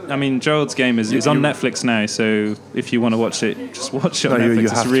okay. I mean, Gerald's Game is on Netflix now, so if you want to watch it, just watch it on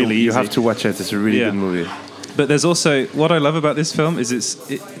Netflix. It's really easy. You have to watch it. It's a really Yeah. good movie. But there's also what I love about this film is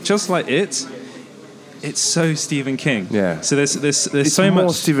just like it's so Stephen King. Yeah. So there's It's so more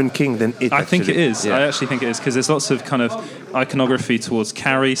much. Stephen King than it. I think it actually. is. Yeah. I actually think it is because there's lots of kind of iconography towards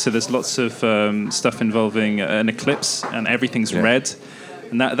Carrie. So there's lots of stuff involving an eclipse, and everything's red,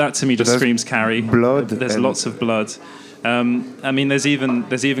 and that to me just There's screams Carrie. blood There's and- lots of blood. I mean, there's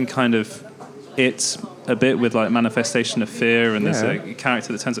even kind of it a bit with like manifestation of fear, and there's Yeah. a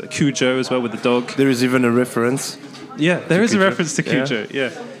character that turns out Cujo as well with the dog. There is even a reference. Yeah, there is a Cujo. reference to Yeah. Cujo. Yeah,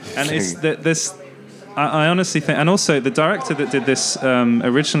 and it's Thing. this. I honestly think, and also the director that did this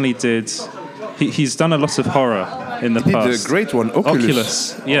originally did. He's done a lot of horror in the He did past. a great one,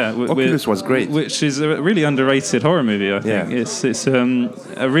 Oculus. Yeah, Oculus was great. which is a really underrated horror movie. I think Yeah. it's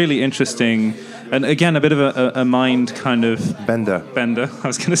a really interesting And again, a bit of a mind kind of Bender. I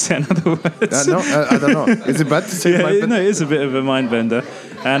was going to say another word. No, I don't know. Is it bad to say mind bender? No, it is a bit of a mind bender,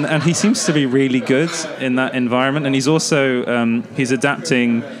 and he seems to be really good in that environment. And he's also he's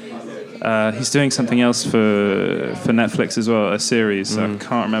adapting. He's doing something else for Netflix as well, a series. I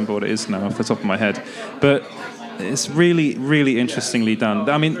can't remember what it is now off the top of my head, but it's really, really interestingly done.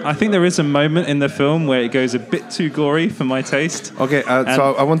 I mean, I think there is a moment in the film where it goes a bit too gory for my taste. Okay,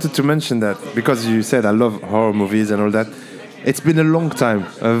 so I wanted to mention that because you said I love horror movies and all that. It's been a long time,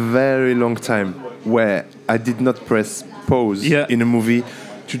 a very long time, where I did not press pause in a movie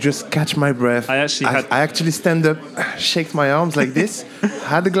to just catch my breath. I actually stand up, shake my arms like this,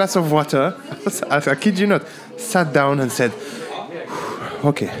 had a glass of water, I kid you not, sat down and said,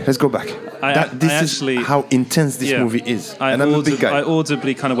 okay, let's go back. This is how intense this movie is. I'm a big guy. I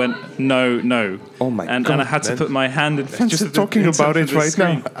audibly kind of went, no. Oh my God. And I had to put my hand in front just of talking about it right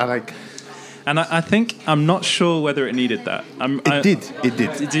screen. now. And I think, I'm not sure whether it needed that. It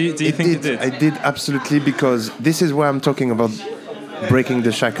did. Do you think it did? I did, absolutely, because this is where I'm talking about breaking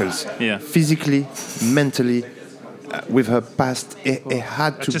the shackles. Yeah. Physically, mentally, with her past, it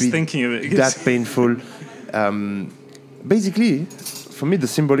had to be thinking of it, that painful. Basically, for me, the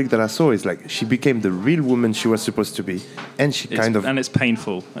symbolic that I saw is like she became the real woman she was supposed to be, and and it's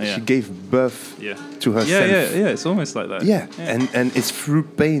painful. Yeah. She gave birth to herself. Yeah. It's almost like that. Yeah. And it's through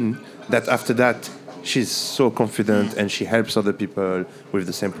pain that after that she's so confident and she helps other people with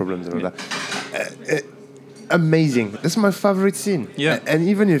the same problems and all that. Amazing. That's my favorite scene. Yeah. And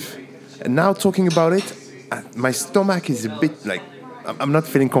even if now talking about it, my stomach is a bit like I'm not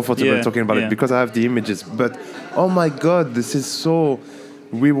feeling comfortable talking about it because I have the images. But oh my God, this is so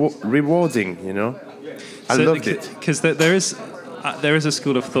rewarding. You know, I loved it because there is a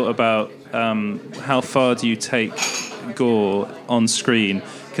school of thought about how far do you take gore on screen.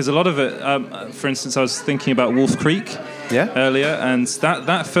 Because a lot of it, for instance, I was thinking about Wolf Creek earlier, and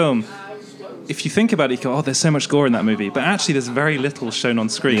that film, if you think about it, you go, oh, there's so much gore in that movie. But actually, there's very little shown on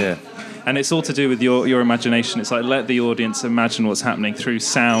screen. Yeah. And it's all to do with your imagination. It's like let the audience imagine what's happening through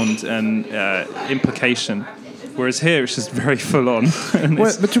sound and implication. Whereas here, it's just very full on.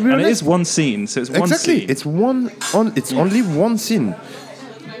 But to be honest, it is one scene, so it's one scene. It's only one scene.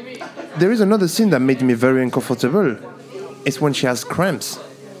 There is another scene that made me very uncomfortable. It's when she has cramps.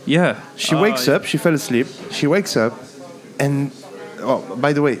 Yeah. She wakes up, she fell asleep, she wakes up, and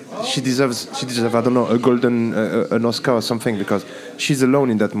by the way, she deserves I don't know, a golden an Oscar or something, because she's alone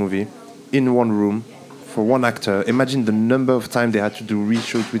in that movie, in one room, for one actor. Imagine the number of times they had to do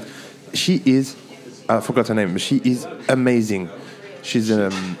reshoots with. She is, I forgot her name, but she is amazing. She's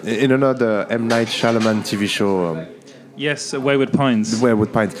in another M. Night Shyamalan TV show. Yes, Wayward Pines.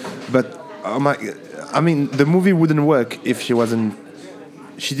 Wayward Pines. But I mean, the movie wouldn't work if she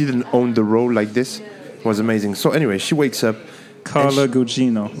didn't own the role like this. It was amazing. So anyway, she wakes up. Carla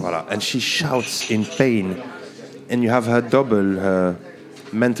Gugino. Voilà, and she shouts in pain. And you have her double, her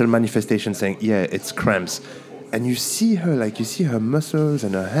mental manifestation saying, yeah, it's cramps. And you see her muscles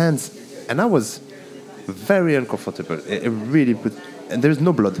and her hands. And I was very uncomfortable. It really and there's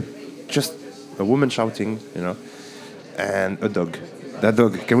no blood. Just a woman shouting, you know, and a dog. That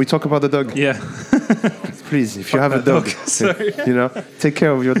dog. Can we talk about the dog? Yeah. Please, if you have a dog, you know, take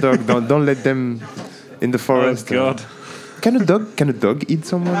care of your dog. Don't let them in the forest. Oh God. Can a dog eat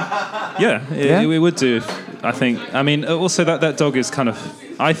someone? Yeah, it would do. I think. I mean, also that dog is kind of,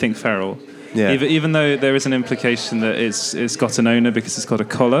 I think, feral. Yeah. Even though there is an implication that it's got an owner because it's got a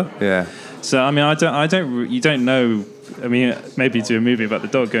collar. Yeah. So I mean, you don't know. I mean, maybe do a movie about the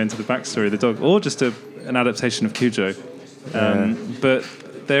dog, go into the backstory of the dog, or just an adaptation of Cujo. But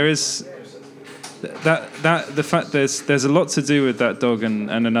there is the fact there's a lot to do with that dog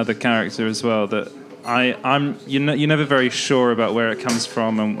and another character as well that you're never very sure about where it comes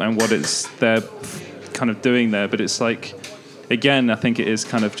from and what it's they're kind of doing there. But it's like, again, I think it is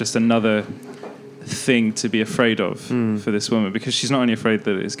kind of just another thing to be afraid of for this woman, because she's not only afraid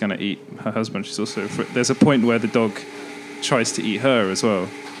that it's going to eat her husband, she's also there's a point where the dog tries to eat her as well,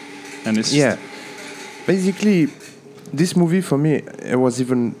 and it's basically this movie for me, it was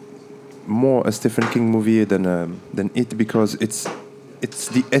even more a Stephen King movie than it, because it's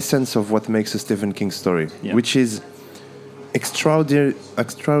the essence of what makes a Stephen King story, which is extraordinary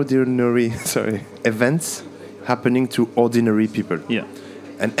events happening to ordinary people. Yeah.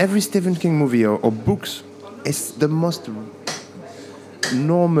 And every Stephen King movie or books is the most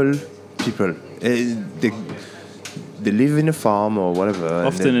normal people. They live in a farm or whatever.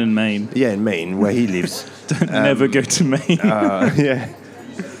 Often in Maine. Yeah, in Maine, where he lives. Never go to Maine.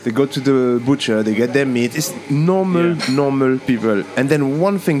 They go to the butcher, they get their meat. It's normal people. And then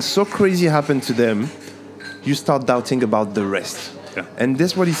one thing so crazy happened to them, you start doubting about the rest. Yeah. And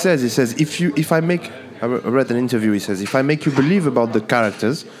that's what he says. He says, I read an interview, he says, if I make you believe about the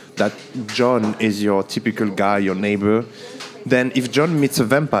characters, that John is your typical guy, your neighbor, then if John meets a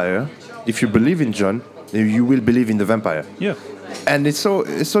vampire, if you believe in John, you will believe in the vampire. Yeah. And it's so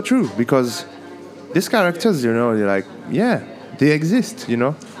true, because these characters, you know, they're like, yeah, they exist, you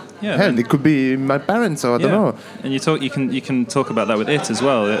know. Yeah, Hell, they could be my parents, or I don't know. And you can talk about that with It as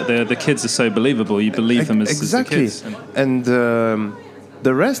well. The kids are so believable. You believe them as exactly. as the kids. And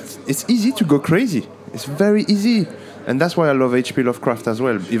the rest, it's easy to go crazy. It's very easy. And that's why I love H.P. Lovecraft as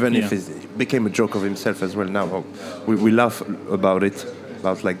well, even if it became a joke of himself as well now. We laugh about it,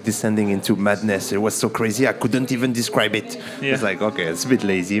 about like descending into madness. It was so crazy, I couldn't even describe it. Yeah. It's like, okay, it's a bit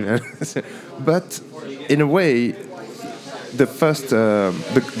lazy. But in a way, the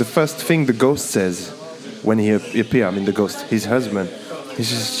first thing the ghost says when he appears, I mean the ghost, his husband,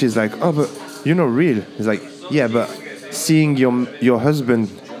 she's like, oh, but you're not real. He's like, yeah, but seeing your husband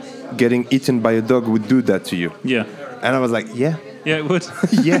getting eaten by a dog would do that to you. Yeah. And I was like, yeah. Yeah, it would.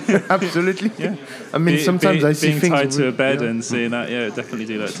 Yeah, absolutely. Yeah. I mean, sometimes I see being things... tied to a bed and seeing that, yeah, definitely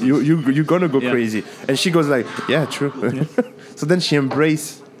do that. To You're going to go crazy. And she goes like, yeah, true. Yeah. So then she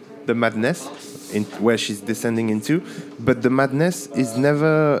embraces the madness where she's descending into. But the madness is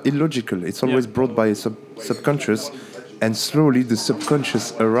never illogical. It's always brought by a subconscious. And slowly the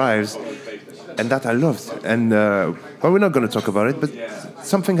subconscious arrives. And that I loved. And, well, we're not going to talk about it, but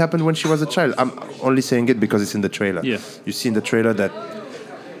something happened when she was a child. I'm only saying it because it's in the trailer. Yeah. You see in the trailer that,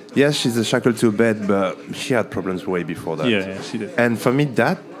 yes, she's shackled to a bed, but she had problems way before that. Yeah, she did. And for me,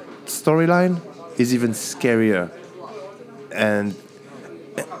 that storyline is even scarier. And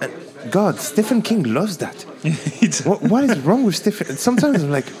God, Stephen King loves that. What is wrong with Stephen? Sometimes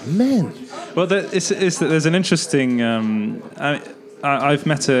I'm like, man. Well, there's an interesting... I've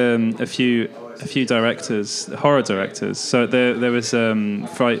met a few directors, horror directors. So there was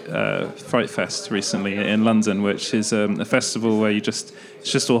Fright Fest recently in London, which is a festival where it's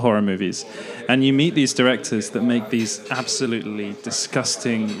just all horror movies, and you meet these directors that make these absolutely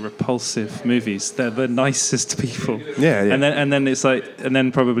disgusting, repulsive movies. They're the nicest people. Yeah. And then it's like, and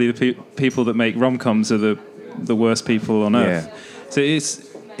then probably the people that make rom-coms are the worst people on earth. Yeah. So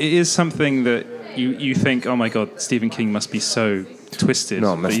it is something that you think, oh my God, Stephen King must be so twisted.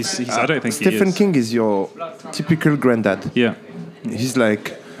 No, but I don't think Stephen he is. King is your typical granddad. Yeah. He's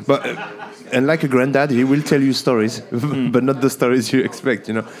like, and like a granddad, he will tell you stories, but not the stories you expect,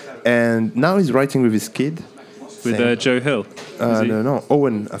 you know. And now he's writing with his kid. With Joe Hill. No,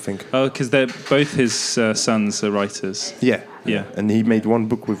 Owen, I think. Oh, because both his sons are writers. Yeah. Yeah. And he made one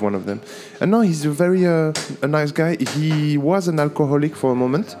book with one of them. And no, he's a very a nice guy. He was an alcoholic for a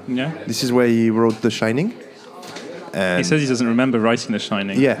moment. Yeah. This is where he wrote The Shining. And he says he doesn't remember writing The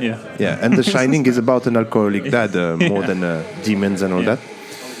Shining. Yeah. And The Shining is about an alcoholic dad more than demons and all that.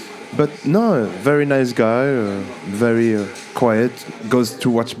 But no, very nice guy, very quiet. Goes to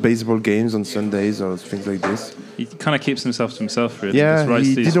watch baseball games on Sundays or things like this. He kind of keeps himself to himself, really. Yeah,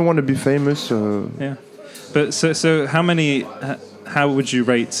 he didn't want to be famous. Yeah. But so how would you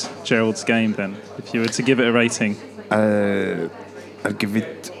rate Gerald's Game then, if you were to give it a rating? I'll give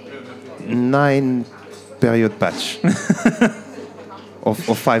it 9 period patch. Of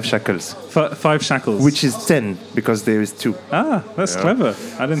 5 shackles. 5 shackles, which is 10 because there is 2. Ah, that's clever.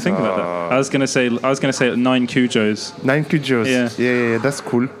 I didn't think about that. I was gonna say 9 Cujos. 9 Cujos. Yeah. That's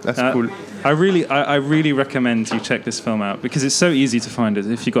cool. Cool. I really recommend you check this film out because it's so easy to find it.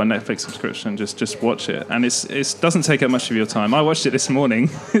 If you've got a Netflix subscription, just watch it, and it doesn't take up much of your time. I watched it this morning.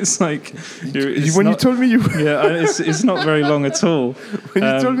 It's like you told me you. Yeah, it's not very long at all. When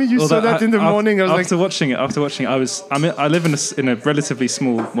you told me you saw that in the morning, I was after watching it, I live in a relatively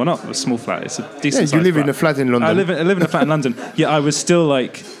small, well, not a small flat. It's a decent. Yeah, you live flat. in a flat in London. I live in a flat in London. Yeah, I was still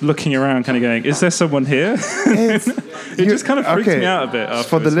like looking around, kind of going, "Is there someone here?" It just kind of freaked me out a bit. Afterwards,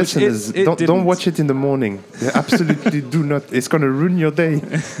 for the listeners, don't watch it in the morning. Absolutely do not. It's going to ruin your day.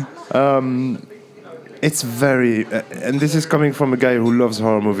 It's very, and this is coming from a guy who loves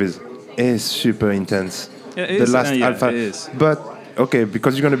horror movies. It's super intense. Yeah, it is. Alpha, it is. But okay,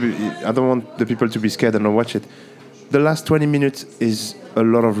 because you're going to be. I don't want the people to be scared and not watch it. The last 20 minutes is a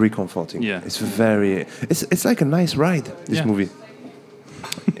lot of reconforting. Yeah. It's like a nice ride, this movie.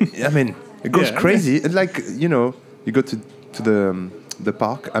 I mean, it goes crazy. It's like, you know, you go to the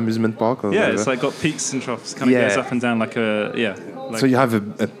park, amusement park. Or whatever. It's like got peaks and troughs, kind of goes up and down like a, so you have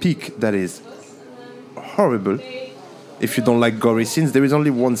a peak that is horrible, if you don't like gory scenes, there is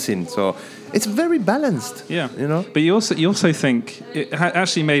only one scene. So it's very balanced. Yeah, you know. But you also think it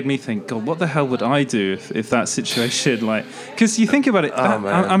actually made me think, God, what the hell would I do if that situation, like, because you think about it,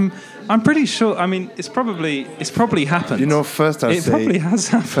 man. I'm pretty sure. I mean, it's probably happened. You know, first I'll it say probably has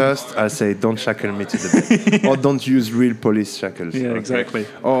happened. First I'll say don't shackle me to the bed, or don't use real police shackles. Yeah, okay? exactly.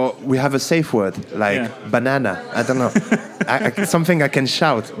 Or we have a safe word like banana. I don't know, something I can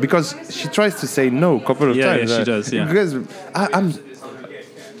shout, because she tries to say no a couple of times. Yeah, she does. Yeah, because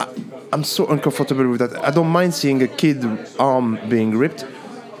I'm so uncomfortable with that. I don't mind seeing a kid arm being ripped,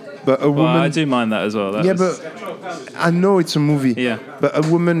 but a woman. I do mind that as well. But I know it's a movie. Yeah. But a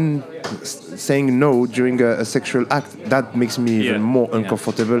woman saying no during a sexual act, that makes me even more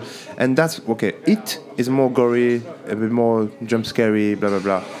uncomfortable. And that's okay. It is more gory, a bit more jump scary, blah blah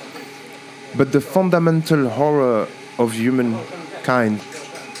blah. But the fundamental horror of humankind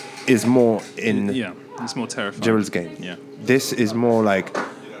is more in it's more terrifying. Gerald's Game. Yeah. This is more like,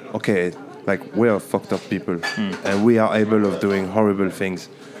 okay, like we are fucked up people, and we are able of doing horrible things.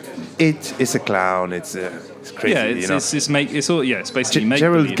 It is a clown. It's crazy. Yeah, it's basically make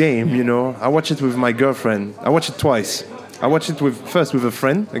Gerald's Game. You know, I watch it with my girlfriend. I watch it twice. I watch it first with a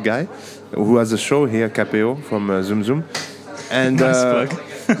friend, a guy who has a show here, Capeo from Zoom Zoom, and nice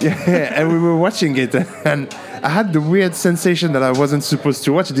plug. yeah, and we were watching it, and I had the weird sensation that I wasn't supposed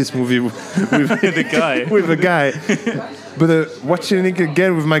to watch this movie with the guy. with a guy. But watching it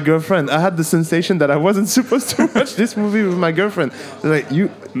again with my girlfriend, I had the sensation that I wasn't supposed to watch this movie with my girlfriend. Like,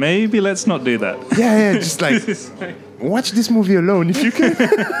 maybe let's not do that. Yeah, just like watch this movie alone if you can.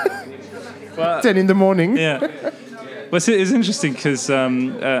 10 in the morning. Yeah. Well, it's interesting because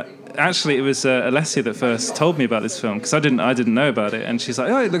actually it was Alessia that first told me about this film, because I didn't know about it, and she's like,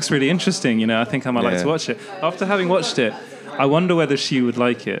 "Oh, it looks really interesting. You know, I think I might like to watch it." After having watched it, I wonder whether she would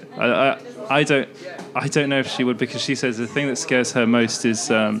like it. I don't know if she would, because she says the thing that scares her most is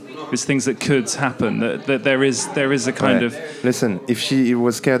things that could happen. That there is a kind of. Listen, if she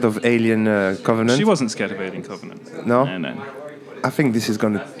was scared of Alien Covenant, she wasn't scared of Alien Covenant. No. No. I think this is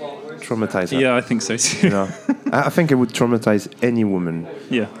going to traumatize her. Yeah, I think so too. You know, I think it would traumatize any woman.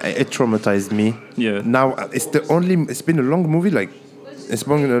 Yeah. It traumatized me. Yeah. Now it's been a long movie. Like, it's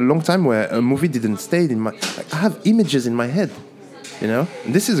been a long time where a movie didn't stay in my. Like, I have images in my head. You know,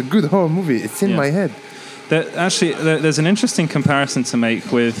 and this is a good horror movie. It's in my head. There's an interesting comparison to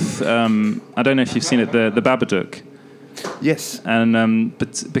make with I don't know if you've seen it, the Babadook. Yes. And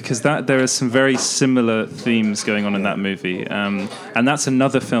but because there are some very similar themes going on in that movie, and that's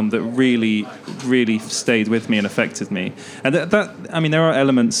another film that really, really stayed with me and affected me. And I mean, there are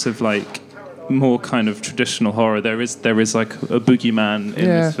elements of like more kind of traditional horror. There is like a boogeyman in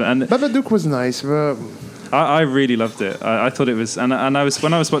this film. And Babadook was nice. I really loved it. I thought it was, and I was,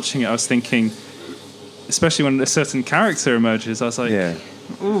 when I was watching it, I was thinking, especially when a certain character emerges, I was like,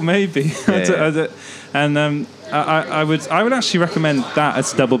 oh, maybe. I would actually recommend that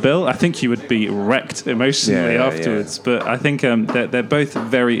as double bill. I think you would be wrecked emotionally afterwards. But I think they're both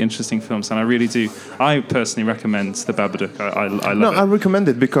very interesting films, and I personally recommend The Babadook. I love it. I recommend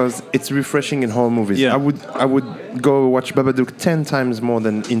it because it's refreshing in horror movies. Yeah. I would go watch Babadook 10 times more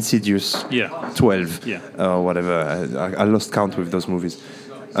than Insidious 12 or whatever. I lost count with those movies.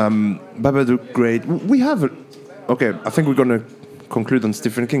 Babadook, great. We have okay, I think we're going to conclude on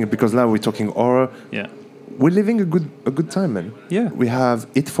Stephen King because now we're talking horror. Yeah. We're living a good time, man. Yeah. We have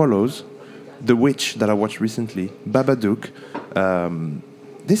It Follows, The Witch that I watched recently, Babadook.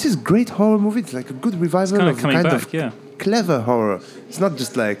 This is great horror movie. It's like a good revival of kind of clever horror. It's not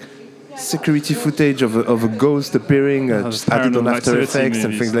just like security footage of a ghost appearing, just added on After Effects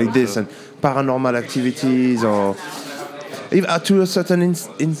and things like this, and paranormal activities, or to a certain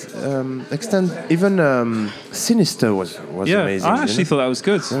extent, even Sinister was amazing. I actually thought that was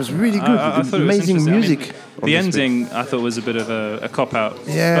good. It was really good. I thought amazing it was music. I mean, the ending, I thought, was a bit of a cop-out.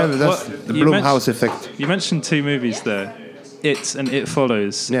 Yeah, but that's the Blumhouse effect. You mentioned two movies there, It and It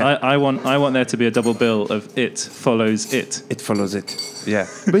Follows. Yeah. I want there to be a double bill of It Follows It. It Follows It. Yeah.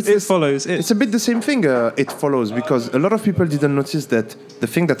 But It Follows It. It's a bit the same thing, It Follows, because a lot of people didn't notice that the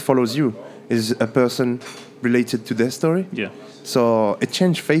thing that follows you is a person related to their story. Yeah. So it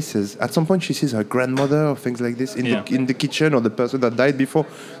changed faces. At some point, she sees her grandmother or things like this in the kitchen, or the person that died before.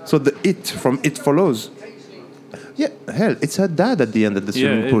 So the It from It Follows. Yeah, hell, it's her dad at the end of the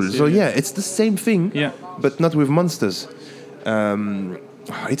swimming pool. So it's the same thing, but not with monsters.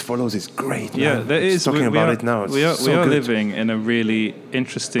 It Follows is great. Yeah, man. there is. Talking about it now. We are living in a really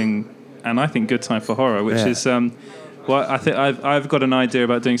interesting and I think good time for horror, which is Well, I think I've got an idea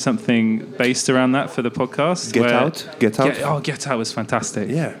about doing something based around that for the podcast. Get Out? Get Out? Get Out was fantastic.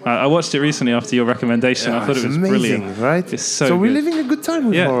 Yeah. I watched it recently after your recommendation. I thought it was amazing, brilliant. right? It's so we're good. living a good time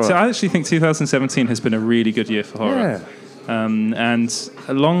with horror. So I actually think 2017 has been a really good year for horror. And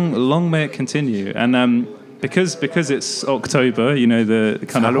long may it continue. And because it's October, the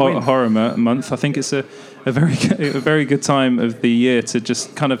kind of horror month, I think it's a very good time of the year to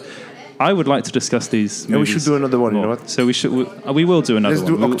just kind of. I would like to discuss these movies. We should do another one, more. you know what? So we will do another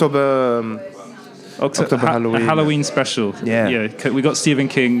one. Let's do October Halloween. A Halloween special. Yeah. We got Stephen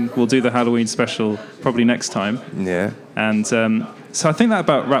King. We'll do the Halloween special probably next time. Yeah. And so I think that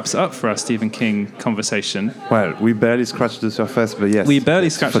about wraps it up for our Stephen King conversation. Well, we barely scratched the surface, but yes. We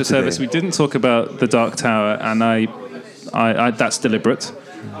barely scratched the today. surface. We didn't talk about The Dark Tower, and I that's deliberate.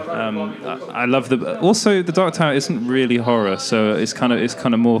 I love also The Dark Tower isn't really horror, so it's kind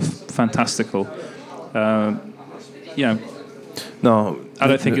of more fantastical. No, I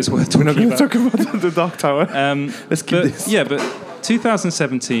don't think it's worth talking We're not going about. to talk about The Dark Tower. Let's keep this. Yeah, but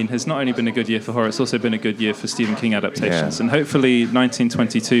 2017 has not only been a good year for horror; it's also been a good year for Stephen King adaptations, and hopefully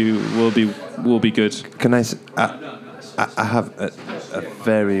 1922 will be good. Can I? I have a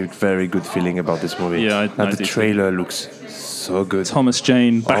very, very good feeling about this movie. Yeah, I the do trailer looks so good. Thomas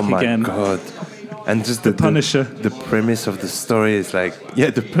Jane back again. Oh my god! And just the Punisher. The premise of the story is like,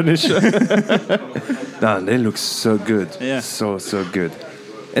 the Punisher. No, they look so good. Yeah. So good.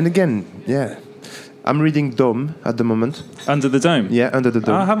 And again, I'm reading Dome at the moment. Under the Dome. Yeah, Under the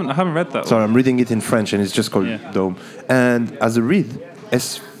Dome. I haven't read that. Sorry, I'm reading it in French, and it's just called Dome. And as a read,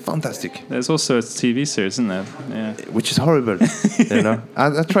 it's fantastic. There's also a TV series, isn't there? Yeah. Which is horrible.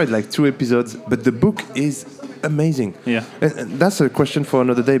 I tried like 2 episodes, but the book is amazing. Yeah. And that's a question for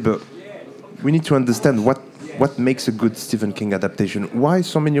another day, but we need to understand what makes a good Stephen King adaptation. Why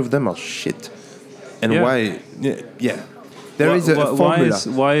so many of them are shit, and why? There is a formula.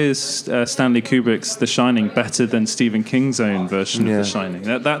 Why is Stanley Kubrick's The Shining better than Stephen King's own version of The Shining?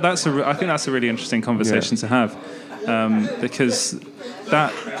 I think that's a really interesting conversation to have, because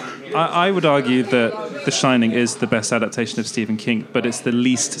I would argue that The Shining is the best adaptation of Stephen King, but it's the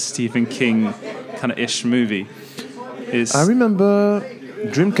least Stephen King kind of ish movie. I remember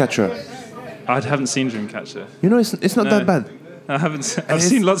Dreamcatcher. I haven't seen Dreamcatcher. It's not that bad. I haven't. I've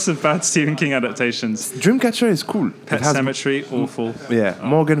seen lots of bad Stephen King adaptations. Dreamcatcher is cool. Pet Sematary, awful. Yeah,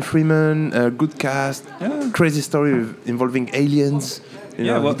 Morgan Freeman, good cast, crazy story involving aliens.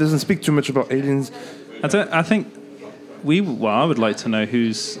 It doesn't speak too much about aliens. I think I would like to know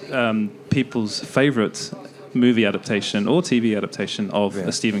who's people's favourite movie adaptation or TV adaptation of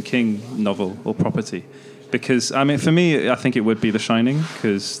a Stephen King novel or property. Because, for me, I think it would be The Shining,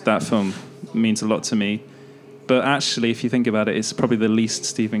 because that film means a lot to me. But actually, if you think about it, it's probably the least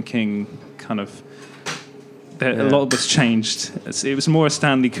Stephen King kind of... A lot was changed. It was more a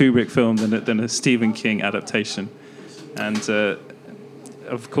Stanley Kubrick film than a Stephen King adaptation. And,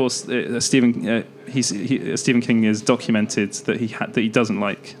 of course, Stephen King has documented that he doesn't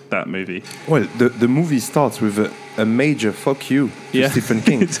like that movie. Well, the movie starts with a major fuck you to Stephen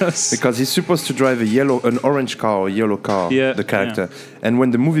King. It does. Because he's supposed to drive an orange car or a yellow car, the character. Yeah. And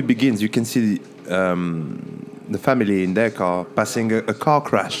when the movie begins, you can see the family in their car passing a car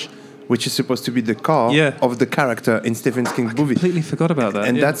crash, which is supposed to be the car of the character in Stephen King's movie. I completely forgot about that.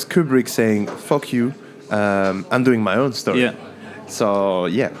 And that's Kubrick saying, fuck you, I'm doing my own story. Yeah. So,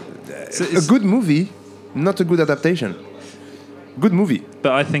 a good movie, not a good adaptation. Good movie.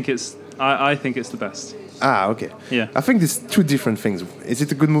 But I think it's the best. Ah, okay. Yeah. I think there's 2 different things. Is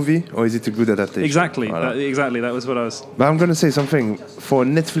it a good movie or is it a good adaptation? Exactly. That was what I was... But I'm going to say something. For a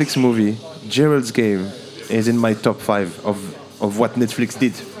Netflix movie, Gerald's Game is in my top 5 of what Netflix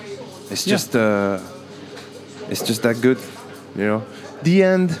did. It's just that good, The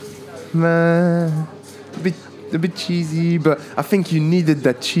end, a bit cheesy, but I think you needed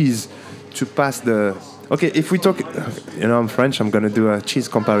that cheese to pass the... Okay, if we talk... I'm French, I'm going to do a cheese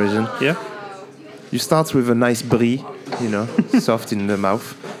comparison. Yeah. You start with a nice brie, soft in the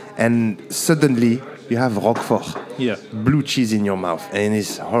mouth, and suddenly you have Roquefort, blue cheese in your mouth, and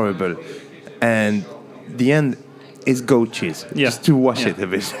it's horrible. And the end is goat cheese, just to wash it a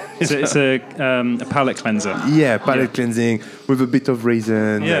bit. It's a palate cleanser. Yeah, palate cleansing with a bit of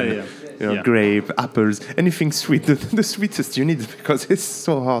raisin, grape, apples, anything sweet, the sweetest you need, because it's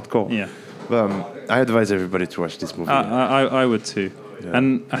so hardcore. Yeah. I advise everybody to watch this movie. I would too. Yeah.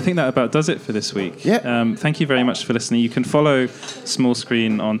 And I think that about does it for this week. Yeah. Thank you very much for listening. You can follow Small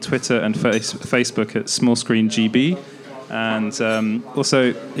Screen on Twitter and Facebook at SmallScreenGB. And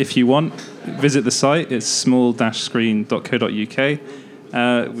also, if you want, visit the site. It's small-screen.co.uk.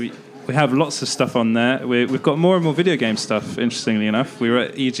 we have lots of stuff on there. We've got more and more video game stuff, interestingly enough. We were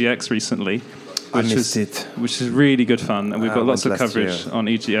at EGX recently, which is really good fun, and we've got lots of coverage on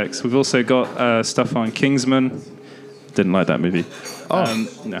EGX. We've also got stuff on Kingsman. Didn't like that movie.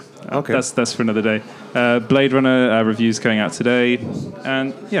 No. Okay. That's for another day. Blade Runner reviews going out today.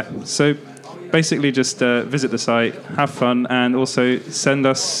 And yeah, so basically just visit the site, have fun, and also send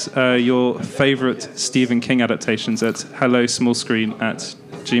us your favorite Stephen King adaptations at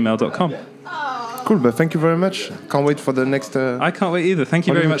hellosmallscreen@gmail.com. Cool, but thank you very much. Can't wait for the next... I can't wait either. Thank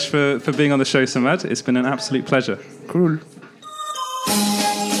you very much for being on the show, Samad. It's been an absolute pleasure. Cool.